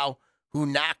Midland Dow who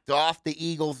knocked off the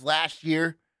Eagles last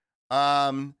year.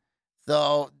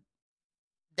 So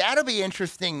that'll be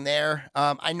interesting there.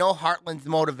 I know Heartland's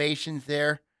motivations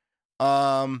there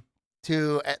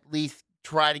to at least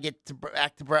try to get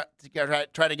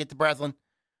try to get to Breslin.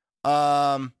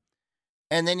 And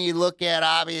then you look at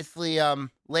obviously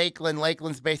Lakeland.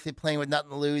 Lakeland's basically playing with nothing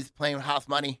to lose, playing with house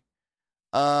money.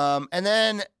 And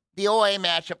then the OA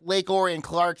matchup, Lake Orion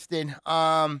Clarkston.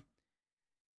 I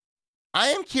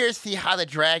am curious to see how the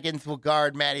Dragons will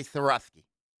guard Maddie Sarufsky.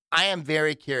 I am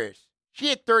very curious. She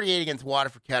had 38 against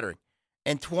Waterford Kettering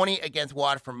and 20 against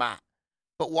Waterford Mott.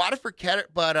 But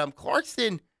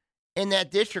Clarkston in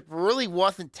that district really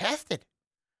wasn't tested.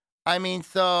 I mean,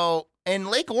 and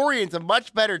Lake Orion's a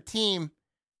much better team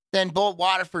than both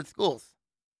Waterford schools.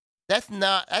 That's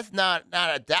not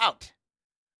a doubt.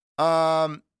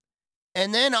 And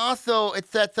then also it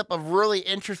sets up a really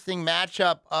interesting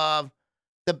matchup of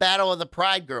the Battle of the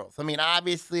Pride Girls. I mean,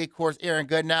 obviously, of course, Erin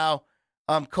Goodnow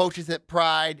coaches at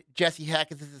Pride. Jesse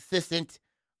Heck is his assistant.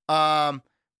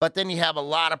 But then you have a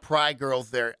lot of Pride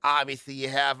girls there. Obviously, you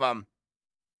have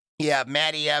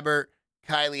Maddie Ebert,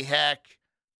 Kylie Heck,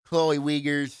 Chloe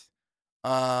Wiegers,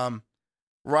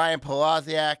 Ryan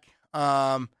Palaziak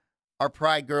are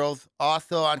Pride girls.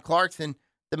 Also on Clarkson,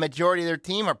 the majority of their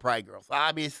team are Pride girls.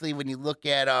 Obviously, when you look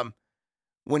at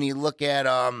Maddie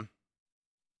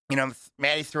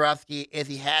Sarofsky,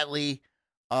 Izzy Hadley,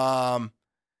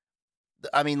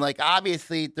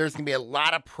 obviously there's going to be a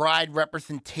lot of Pride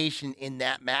representation in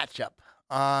that matchup.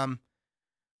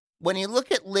 When you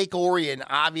look at Lake Orion,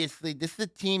 obviously this is a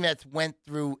team that's went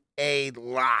through a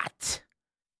lot.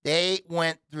 They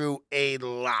went through a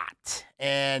lot.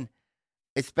 And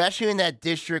especially in that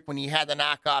district when you had to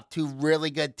knock off two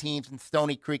really good teams in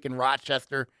Stony Creek and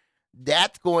Rochester,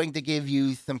 that's going to give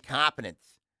you some confidence.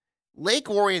 Lake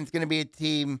Orion's going to be a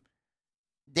team,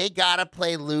 they got to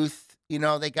play loose.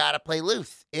 They got to play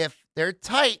loose. If they're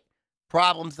tight,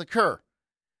 problems occur.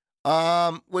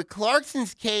 With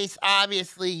Clarkson's case,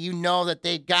 obviously, that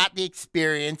they got the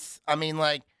experience. I mean,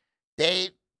 they,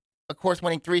 of course,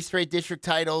 winning 3 straight district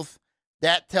titles,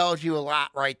 that tells you a lot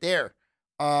right there.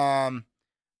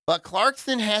 But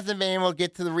Clarkson hasn't been able to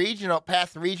get to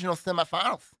past the regional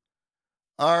semifinals.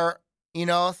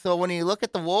 So when you look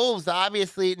at the Wolves,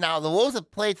 obviously, now the Wolves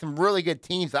have played some really good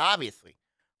teams, obviously.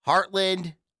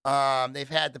 Heartland, they've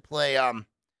had to play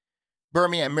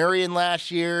Birmingham Marion last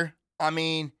year. I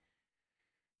mean,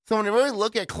 so when you really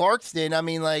look at Clarkston, I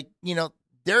mean,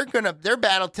 they're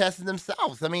battle testing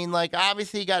themselves. I mean, like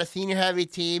obviously you got a senior heavy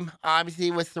team.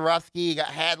 Obviously with Sarufsky, you got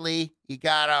Hadley, you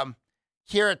got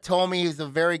Kira Tomey, who's a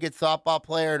very good softball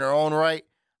player in her own right.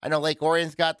 I know Lake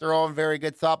Orion's got their own very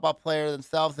good softball player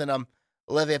themselves, and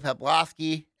Olivia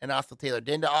Peblowski and also Taylor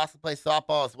Dinda also play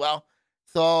softball as well.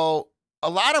 So a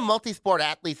lot of multi-sport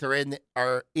athletes are in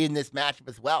this matchup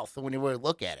as well. So when you really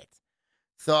look at it,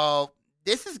 so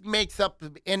makes up,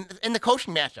 and the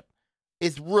coaching matchup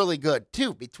is really good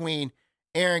too between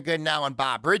Aaron Goodnow and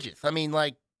Bob Bridges. I mean,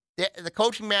 like the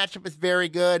coaching matchup is very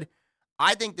good.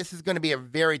 I think this is going to be a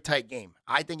very tight game.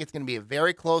 I think it's going to be a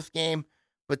very close game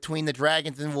between the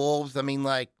Dragons and Wolves. I mean,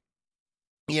 like,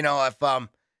 you know,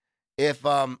 if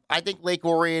I think Lake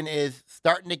Orion is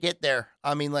starting to get there.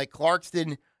 I mean, like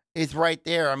Clarkston is right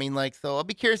there. I mean, like, so I'll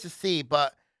be curious to see.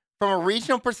 But from a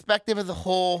regional perspective as a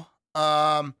whole,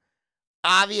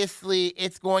 obviously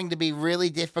it's going to be really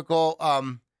difficult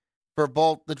for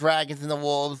both the Dragons and the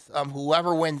Wolves,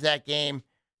 whoever wins that game,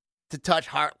 to touch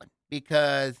Heartland,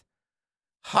 because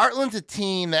Heartland's a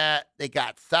team that they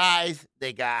got size,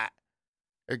 their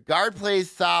guard plays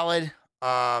solid.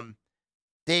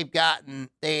 They've been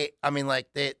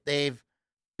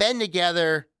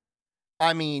together,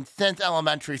 I mean, since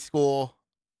elementary school.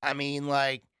 I mean,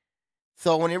 like,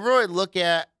 so when you really look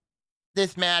at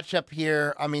this matchup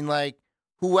here, I mean, like,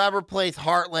 whoever plays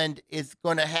Heartland is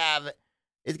going to have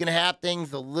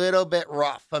things a little bit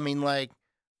rough. I mean, like,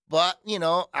 but, you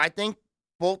know, I think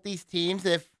both these teams,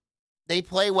 if they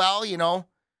play well, you know,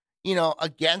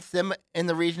 against them in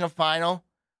the regional final,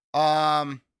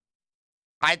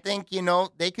 I think, you know,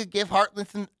 they could give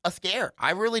Heartland a scare.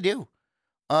 I really do.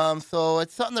 So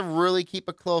it's something to really keep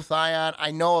a close eye on.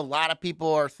 I know a lot of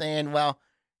people are saying, well,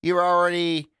 you're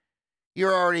already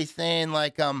saying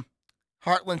like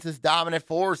Heartland's this dominant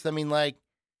force. I mean, like,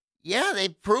 yeah,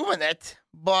 they've proven it,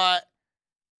 but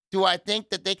do I think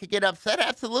that they could get upset?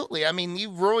 Absolutely. I mean, you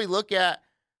really look at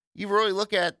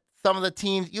some of the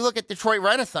teams. You look at Detroit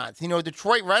Renaissance. You know,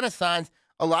 Detroit Renaissance,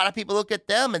 a lot of people look at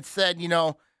them and said, you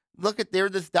know, they're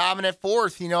this dominant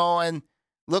force, you know, and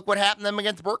look what happened to them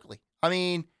against Berkeley. I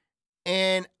mean,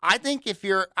 and I think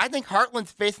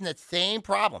Heartland's facing that same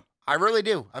problem. I really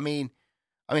do. I mean,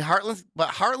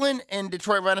 Heartland and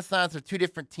Detroit Renaissance are two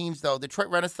different teams, though. Detroit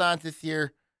Renaissance this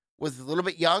year was a little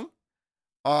bit young,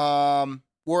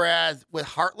 whereas with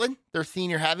Heartland, they're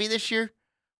senior heavy this year.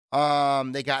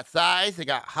 They got size, they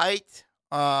got height.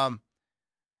 So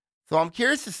I'm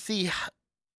curious to see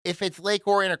if it's Lake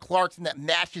Orion or Clarkson that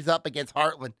matches up against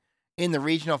Heartland in the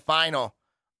regional final,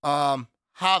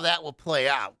 how that will play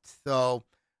out. So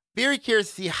very curious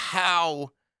to see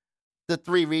how the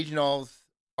three regionals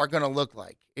are going to look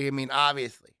like. I mean,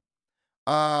 obviously.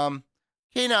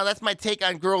 Okay, now that's my take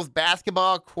on girls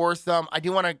basketball. Of course, I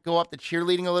do want to go up to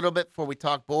cheerleading a little bit before we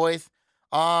talk boys.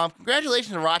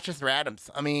 Congratulations to Rochester Adams.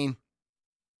 I mean,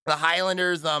 the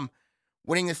Highlanders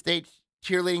winning the state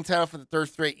cheerleading title for the third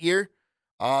straight year.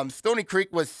 Stony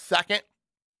Creek was second.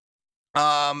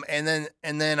 And then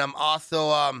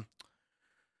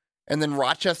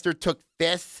Rochester took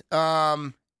fifth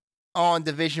on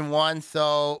Division I.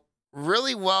 So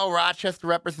really well Rochester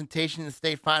representation in the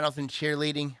state finals in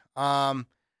cheerleading.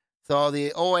 So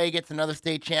the OA gets another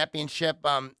state championship.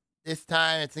 This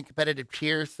time it's in competitive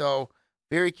cheer. So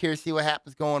very curious to see what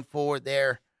happens going forward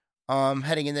there,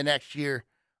 heading into next year.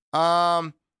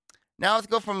 Now let's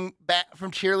go from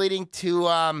cheerleading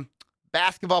to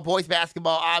basketball, boys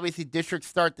basketball. Obviously, districts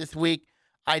start this week.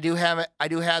 I do have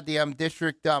the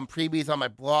district previews on my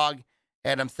blog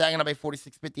at Saginaw Bay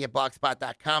 4650 at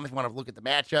blogspot.com if you want to look at the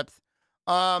matchups.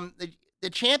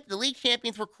 The league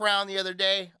champions were crowned the other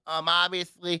day.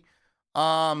 Obviously,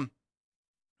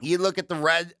 you look at the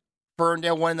Red,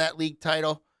 Ferndale won that league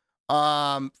title.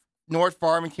 North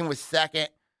Farmington was second.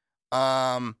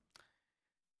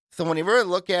 So when you really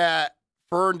look at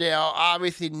Ferndale,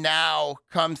 obviously now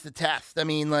comes the test. I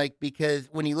mean, like, because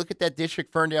when you look at that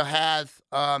district Ferndale has,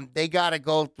 they got to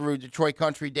go through Detroit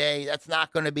Country Day. That's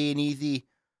not going to be an easy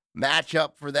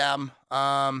matchup for them.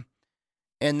 And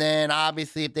then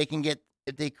obviously if they can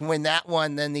win that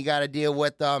one, then they got to deal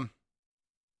with,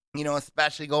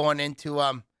 especially going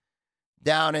into,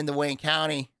 down into Wayne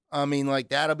County. I mean, like,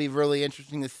 that'll be really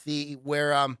interesting to see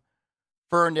where,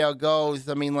 Ferndale goes.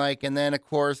 I mean, like, and then of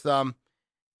course, I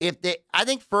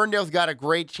think Ferndale's got a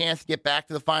great chance to get back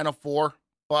to the Final Four,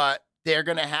 but they're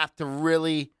going to have to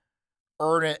really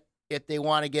earn it if they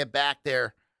want to get back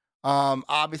there.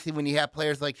 Obviously, when you have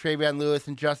players like Travion Lewis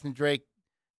and Justin Drake,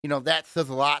 that says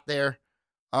a lot there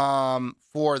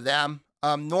for them.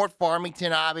 North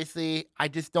Farmington, obviously, I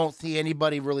just don't see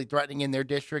anybody really threatening in their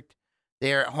district.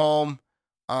 They're at home.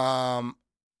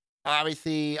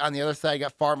 Obviously, on the other side, you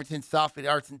got Farmington, Southfield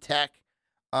Arts and Tech.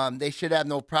 They should have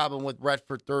no problem with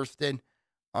Redford Thurston.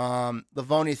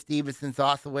 Livonia Stevenson's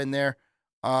also in there.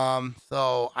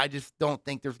 So I just don't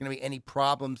think there's going to be any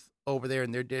problems over there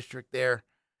in their district there.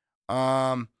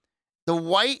 The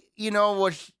white,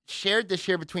 was shared this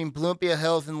year between Bloomfield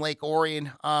Hills and Lake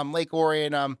Orion.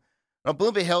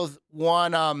 Bloomfield Hills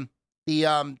won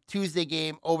the Tuesday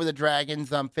game over the Dragons,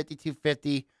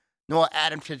 52-50. Noah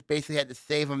Adamczyk basically had to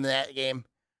save him in that game.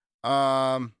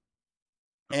 And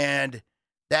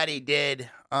that he did.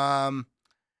 And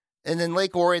then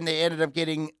Lake Orion, they ended up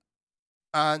getting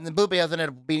the Bloomfield Hills ended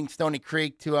up beating Stony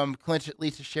Creek to clinch at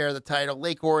least a share of the title.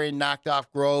 Lake Orion knocked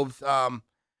off Groves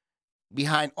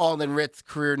behind Alden Ritt's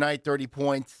career night, 30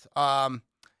 points.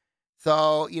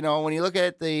 So, when you look at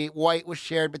it, the white was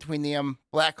shared between the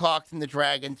Blackhawks and the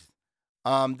Dragons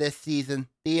this season.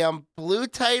 The blue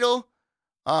title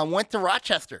went to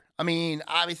Rochester. I mean,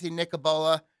 obviously Nick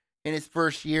Ebola in his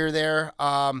first year there.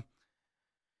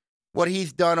 What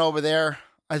he's done over there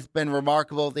has been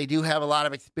remarkable. They do have a lot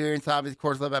of experience, obviously, of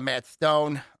course, led by Matt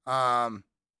Stone.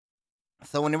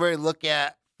 So when you really look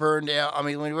at Ferndale,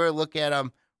 when you really look at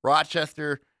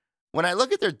Rochester, when I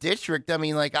look at their district,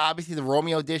 obviously the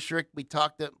Romeo district, we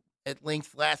talked at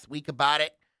length last week about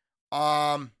it.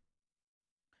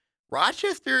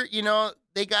 Rochester,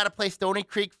 they got to play Stony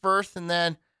Creek first, and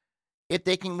then if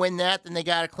they can win that, then they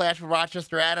got to clash with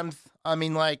Rochester Adams.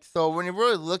 So when you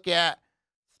really look at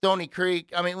Stony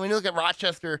Creek, when you look at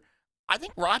Rochester, I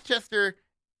think Rochester,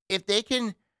 if they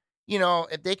can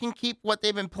keep what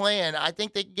they've been playing, I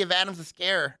think they can give Adams a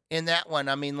scare in that one.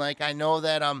 I know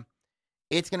that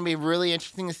it's going to be really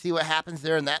interesting to see what happens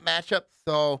there in that matchup.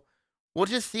 So we'll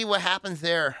just see what happens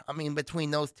there, between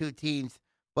those two teams.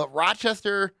 But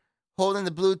Rochester holding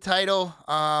the blue title,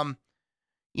 that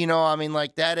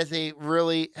is a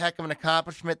really heck of an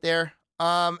accomplishment there.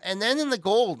 And then in the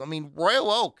gold,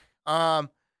 Royal Oak.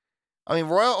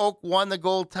 Royal Oak won the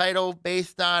gold title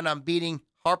based on beating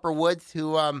Harper Woods,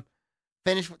 who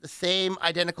finished with the same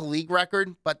identical league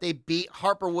record, but they beat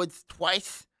Harper Woods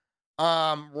twice.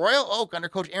 Royal Oak under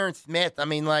Coach Aaron Smith,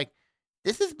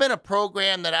 this has been a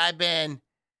program that I've been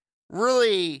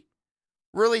really,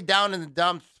 really down in the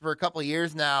dumps for a couple of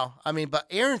years now. But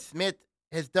Aaron Smith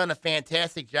has done a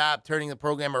fantastic job turning the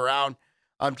program around.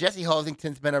 Jesse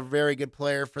Hosington's been a very good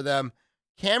player for them.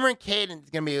 Cameron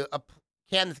Caden's going to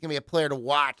be a player to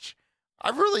watch. I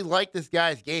really like this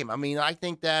guy's game. I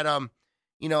think that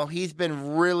he's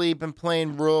been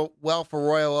playing real well for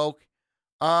Royal Oak.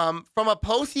 From a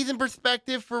postseason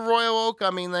perspective for Royal Oak,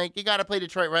 you got to play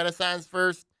Detroit Renaissance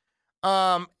first.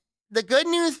 The good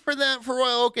news for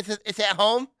Royal Oak is it's at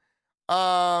home.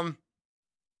 But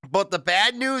the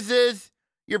bad news is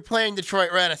you're playing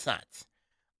Detroit Renaissance.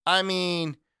 But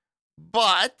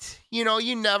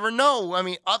you never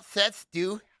know. Upsets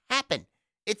do happen.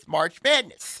 It's March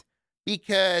Madness.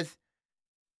 Because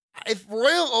if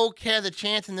Royal Oak has a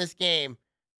chance in this game,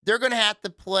 they're going to have to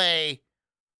play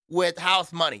with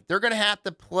house money. They're going to have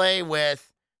to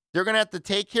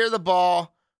take care of the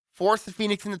ball, force the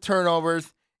Phoenix into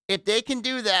turnovers. If they can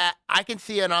do that, I can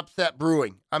see an upset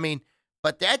brewing.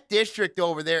 But that district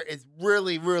over there is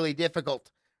really, really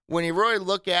difficult. When you really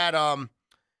look at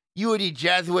UAD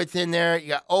Jesuits in there, you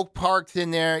got Oak Park's in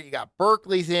there, you got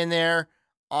Berkeley's in there.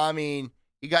 You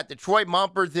got Detroit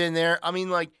Mumpers in there.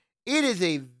 It is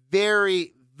a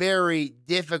very, very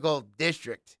difficult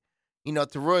district,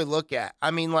 to really look at.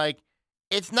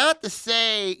 It's not to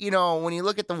say, when you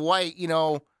look at the white,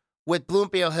 with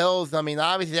Bloomfield Hills,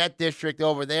 obviously that district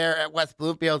over there at West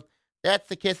Bloomfield, that's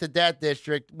the kiss of death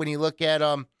district. When you look at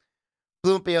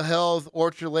Bloomfield Hills,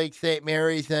 Orchard Lake, St.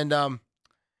 Mary's, and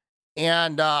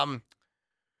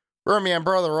Birmingham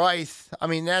Brother Rice,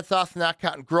 that's also not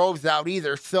counting Groves out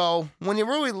either. So when you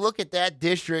really look at that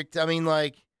district, that's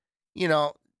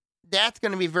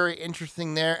going to be very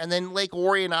interesting there. And then Lake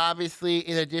Orion, obviously,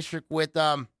 in a district with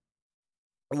all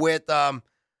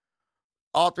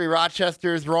three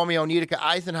Rochesters, Romeo, Utica,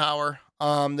 Eisenhower.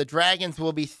 The Dragons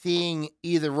will be seeing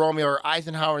either Romeo or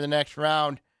Eisenhower in the next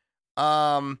round.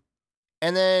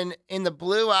 And then in the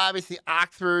blue, obviously,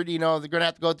 Oxford, they're going to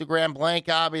have to go through Grand Blanc,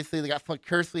 obviously. They got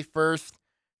Kersley first.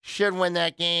 Should win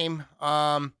that game.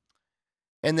 And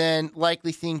then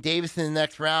likely seeing Davison in the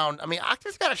next round.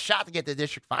 Oxford's got a shot to get to the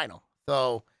district final.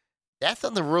 So that's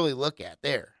something to really look at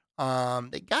there.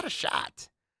 They got a shot.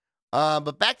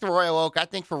 But back to Royal Oak. I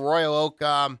think for Royal Oak,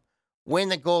 win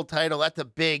the gold title, that's a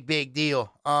big, big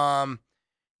deal. For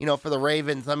the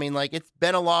Ravens. It's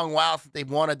been a long while since they've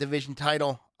won a division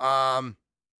title. And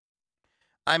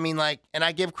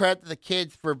I give credit to the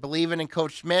kids for believing in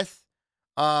Coach Smith,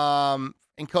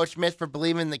 and Coach Smith for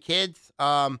believing in the kids,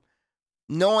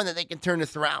 knowing that they can turn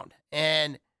this around.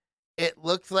 And it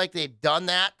looks like they've done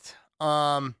that.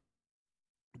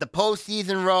 The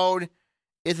postseason road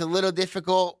is a little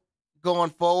difficult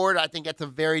going forward. I think that's a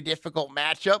very difficult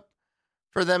matchup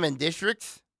for them in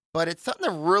districts, but it's something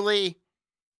to really,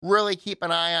 really keep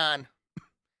an eye on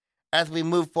as we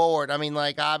move forward. I mean,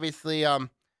 like, obviously,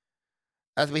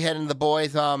 as we head into the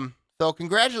boys, so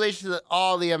congratulations to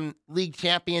all the league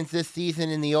champions this season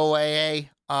in the OAA.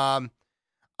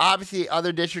 Obviously,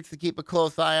 other districts to keep a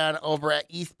close eye on over at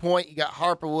East Point. You got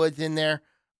Harper Woods in there.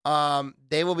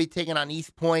 They will be taking on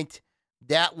East Point.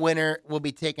 That winner will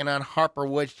be taking on Harper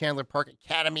Woods Chandler Park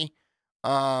Academy.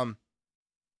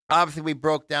 Obviously, we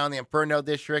broke down the Ferndale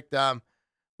district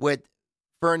with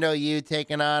Ferndale U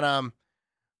taking on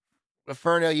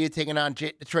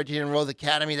Detroit Jalen Rose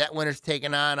Academy. That winner's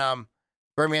taking on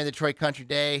Birmingham Detroit Country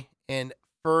Day, and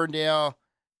Ferndale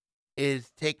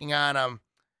is taking on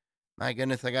my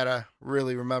goodness, I gotta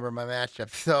really remember my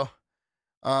matchup. So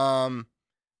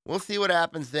we'll see what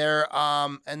happens there.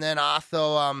 And then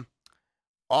also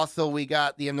we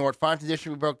got the North Farmington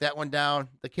district. We broke that one down.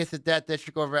 The Kiss of Death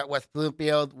district over at West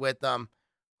Bloomfield with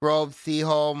Grove,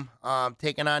 Seaholm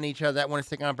taking on each other. That one is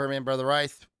taking on Birmingham Brother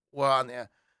Rice. Well, on the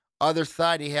other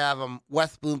side, you have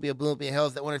West Bloomfield, Bloomfield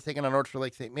Hills. That one is taking on Orchard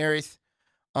Lake St. Mary's.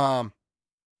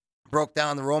 Broke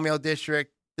down the Romeo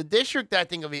district. The district that I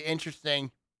think will be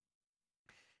interesting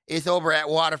is over at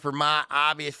Waterford Mott.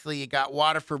 Obviously, you got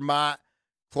Waterford Mott,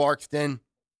 Clarkston,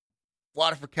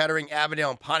 Waterford Kettering,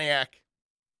 Avondale, and Pontiac.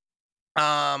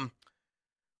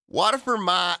 Waterford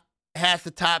Mott has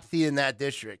the top seed in that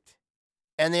district,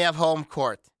 and they have home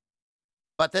court.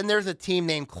 But then there's a team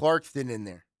named Clarkston in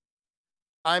there.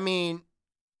 I mean,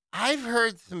 I've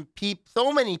heard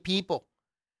so many people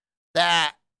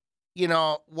that,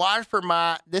 Waterford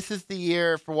Mott, this is the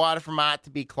year for Waterford Mott to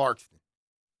be Clarkston.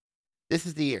 This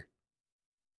is the year.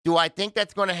 Do I think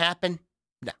that's going to happen?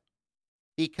 No.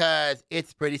 Because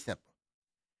it's pretty simple.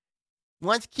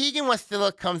 Once Keegan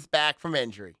Westilla comes back from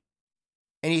injury,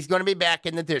 and he's going to be back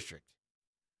in the district,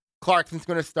 Clarkson's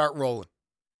going to start rolling.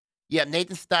 You have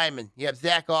Nathan Steinman. You have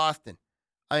Zach Austin.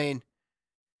 I mean,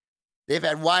 they've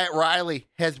had Wyatt Riley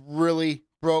has really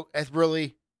broke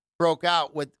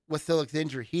out with Westilla's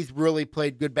injury. He's really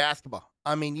played good basketball.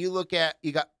 I mean, you look at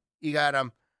you got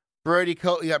Brody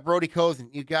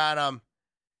Cozen. You got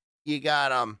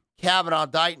Kavanaugh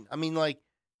Dighton. I mean, like,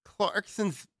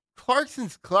 Clarkson's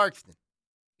Clarkston.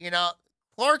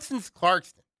 Clarkson's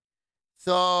Clarkston.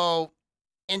 So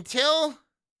until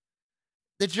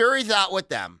the jury's out with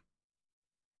them,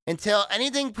 until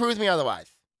anything proves me otherwise,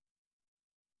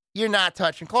 you're not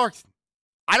touching Clarkston.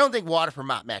 I don't think Waterford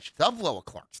Mott matches up well with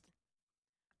Clarkston.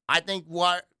 I think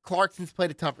Clarkston's played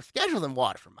a tougher schedule than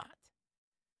Waterford Mott.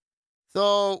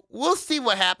 So we'll see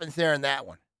what happens there in that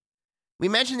one. We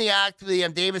mentioned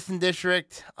the Davison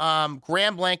district.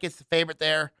 Grand Blanket's the favorite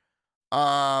there.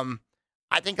 I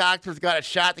think Oxford's got a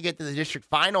shot to get to the district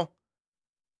final,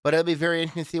 but it'll be very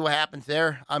interesting to see what happens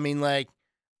there. I mean, like,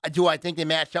 do I think they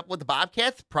match up with the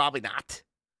Bobcats? Probably not.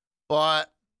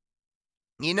 But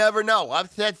you never know.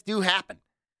 Upsets do happen.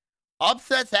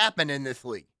 Upsets happen in this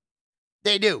league.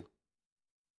 They do.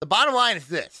 The bottom line is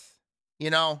this.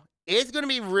 It's going to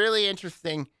be really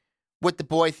interesting with the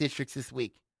boys districts this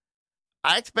week.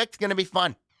 I expect it's going to be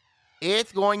fun.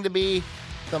 It's going to be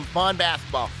some fun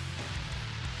basketball.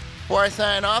 Before I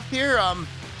sign off here,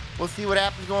 we'll see what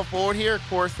happens going forward here. Of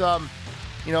course, we'll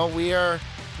see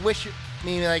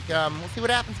what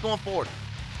happens going forward.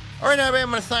 All right, everybody,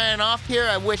 I'm going to sign off here.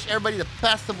 I wish everybody the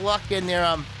best of luck in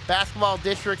their basketball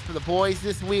districts for the boys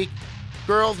this week.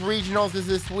 Girls regionals is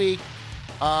this week.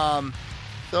 So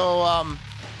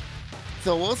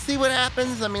we'll see what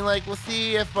happens. I mean, like, we'll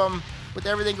see if with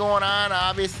everything going on,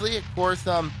 obviously, of course,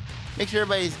 make sure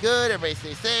everybody's good, everybody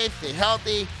stay safe, stay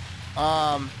healthy.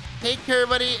 Take care,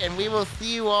 everybody, and we will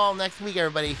see you all next week,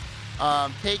 everybody.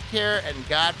 Take care, and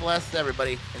God bless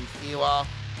everybody, and see you all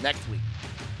next week.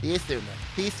 See you soon, man.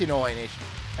 Peace to Noah Nation.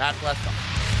 God bless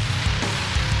all.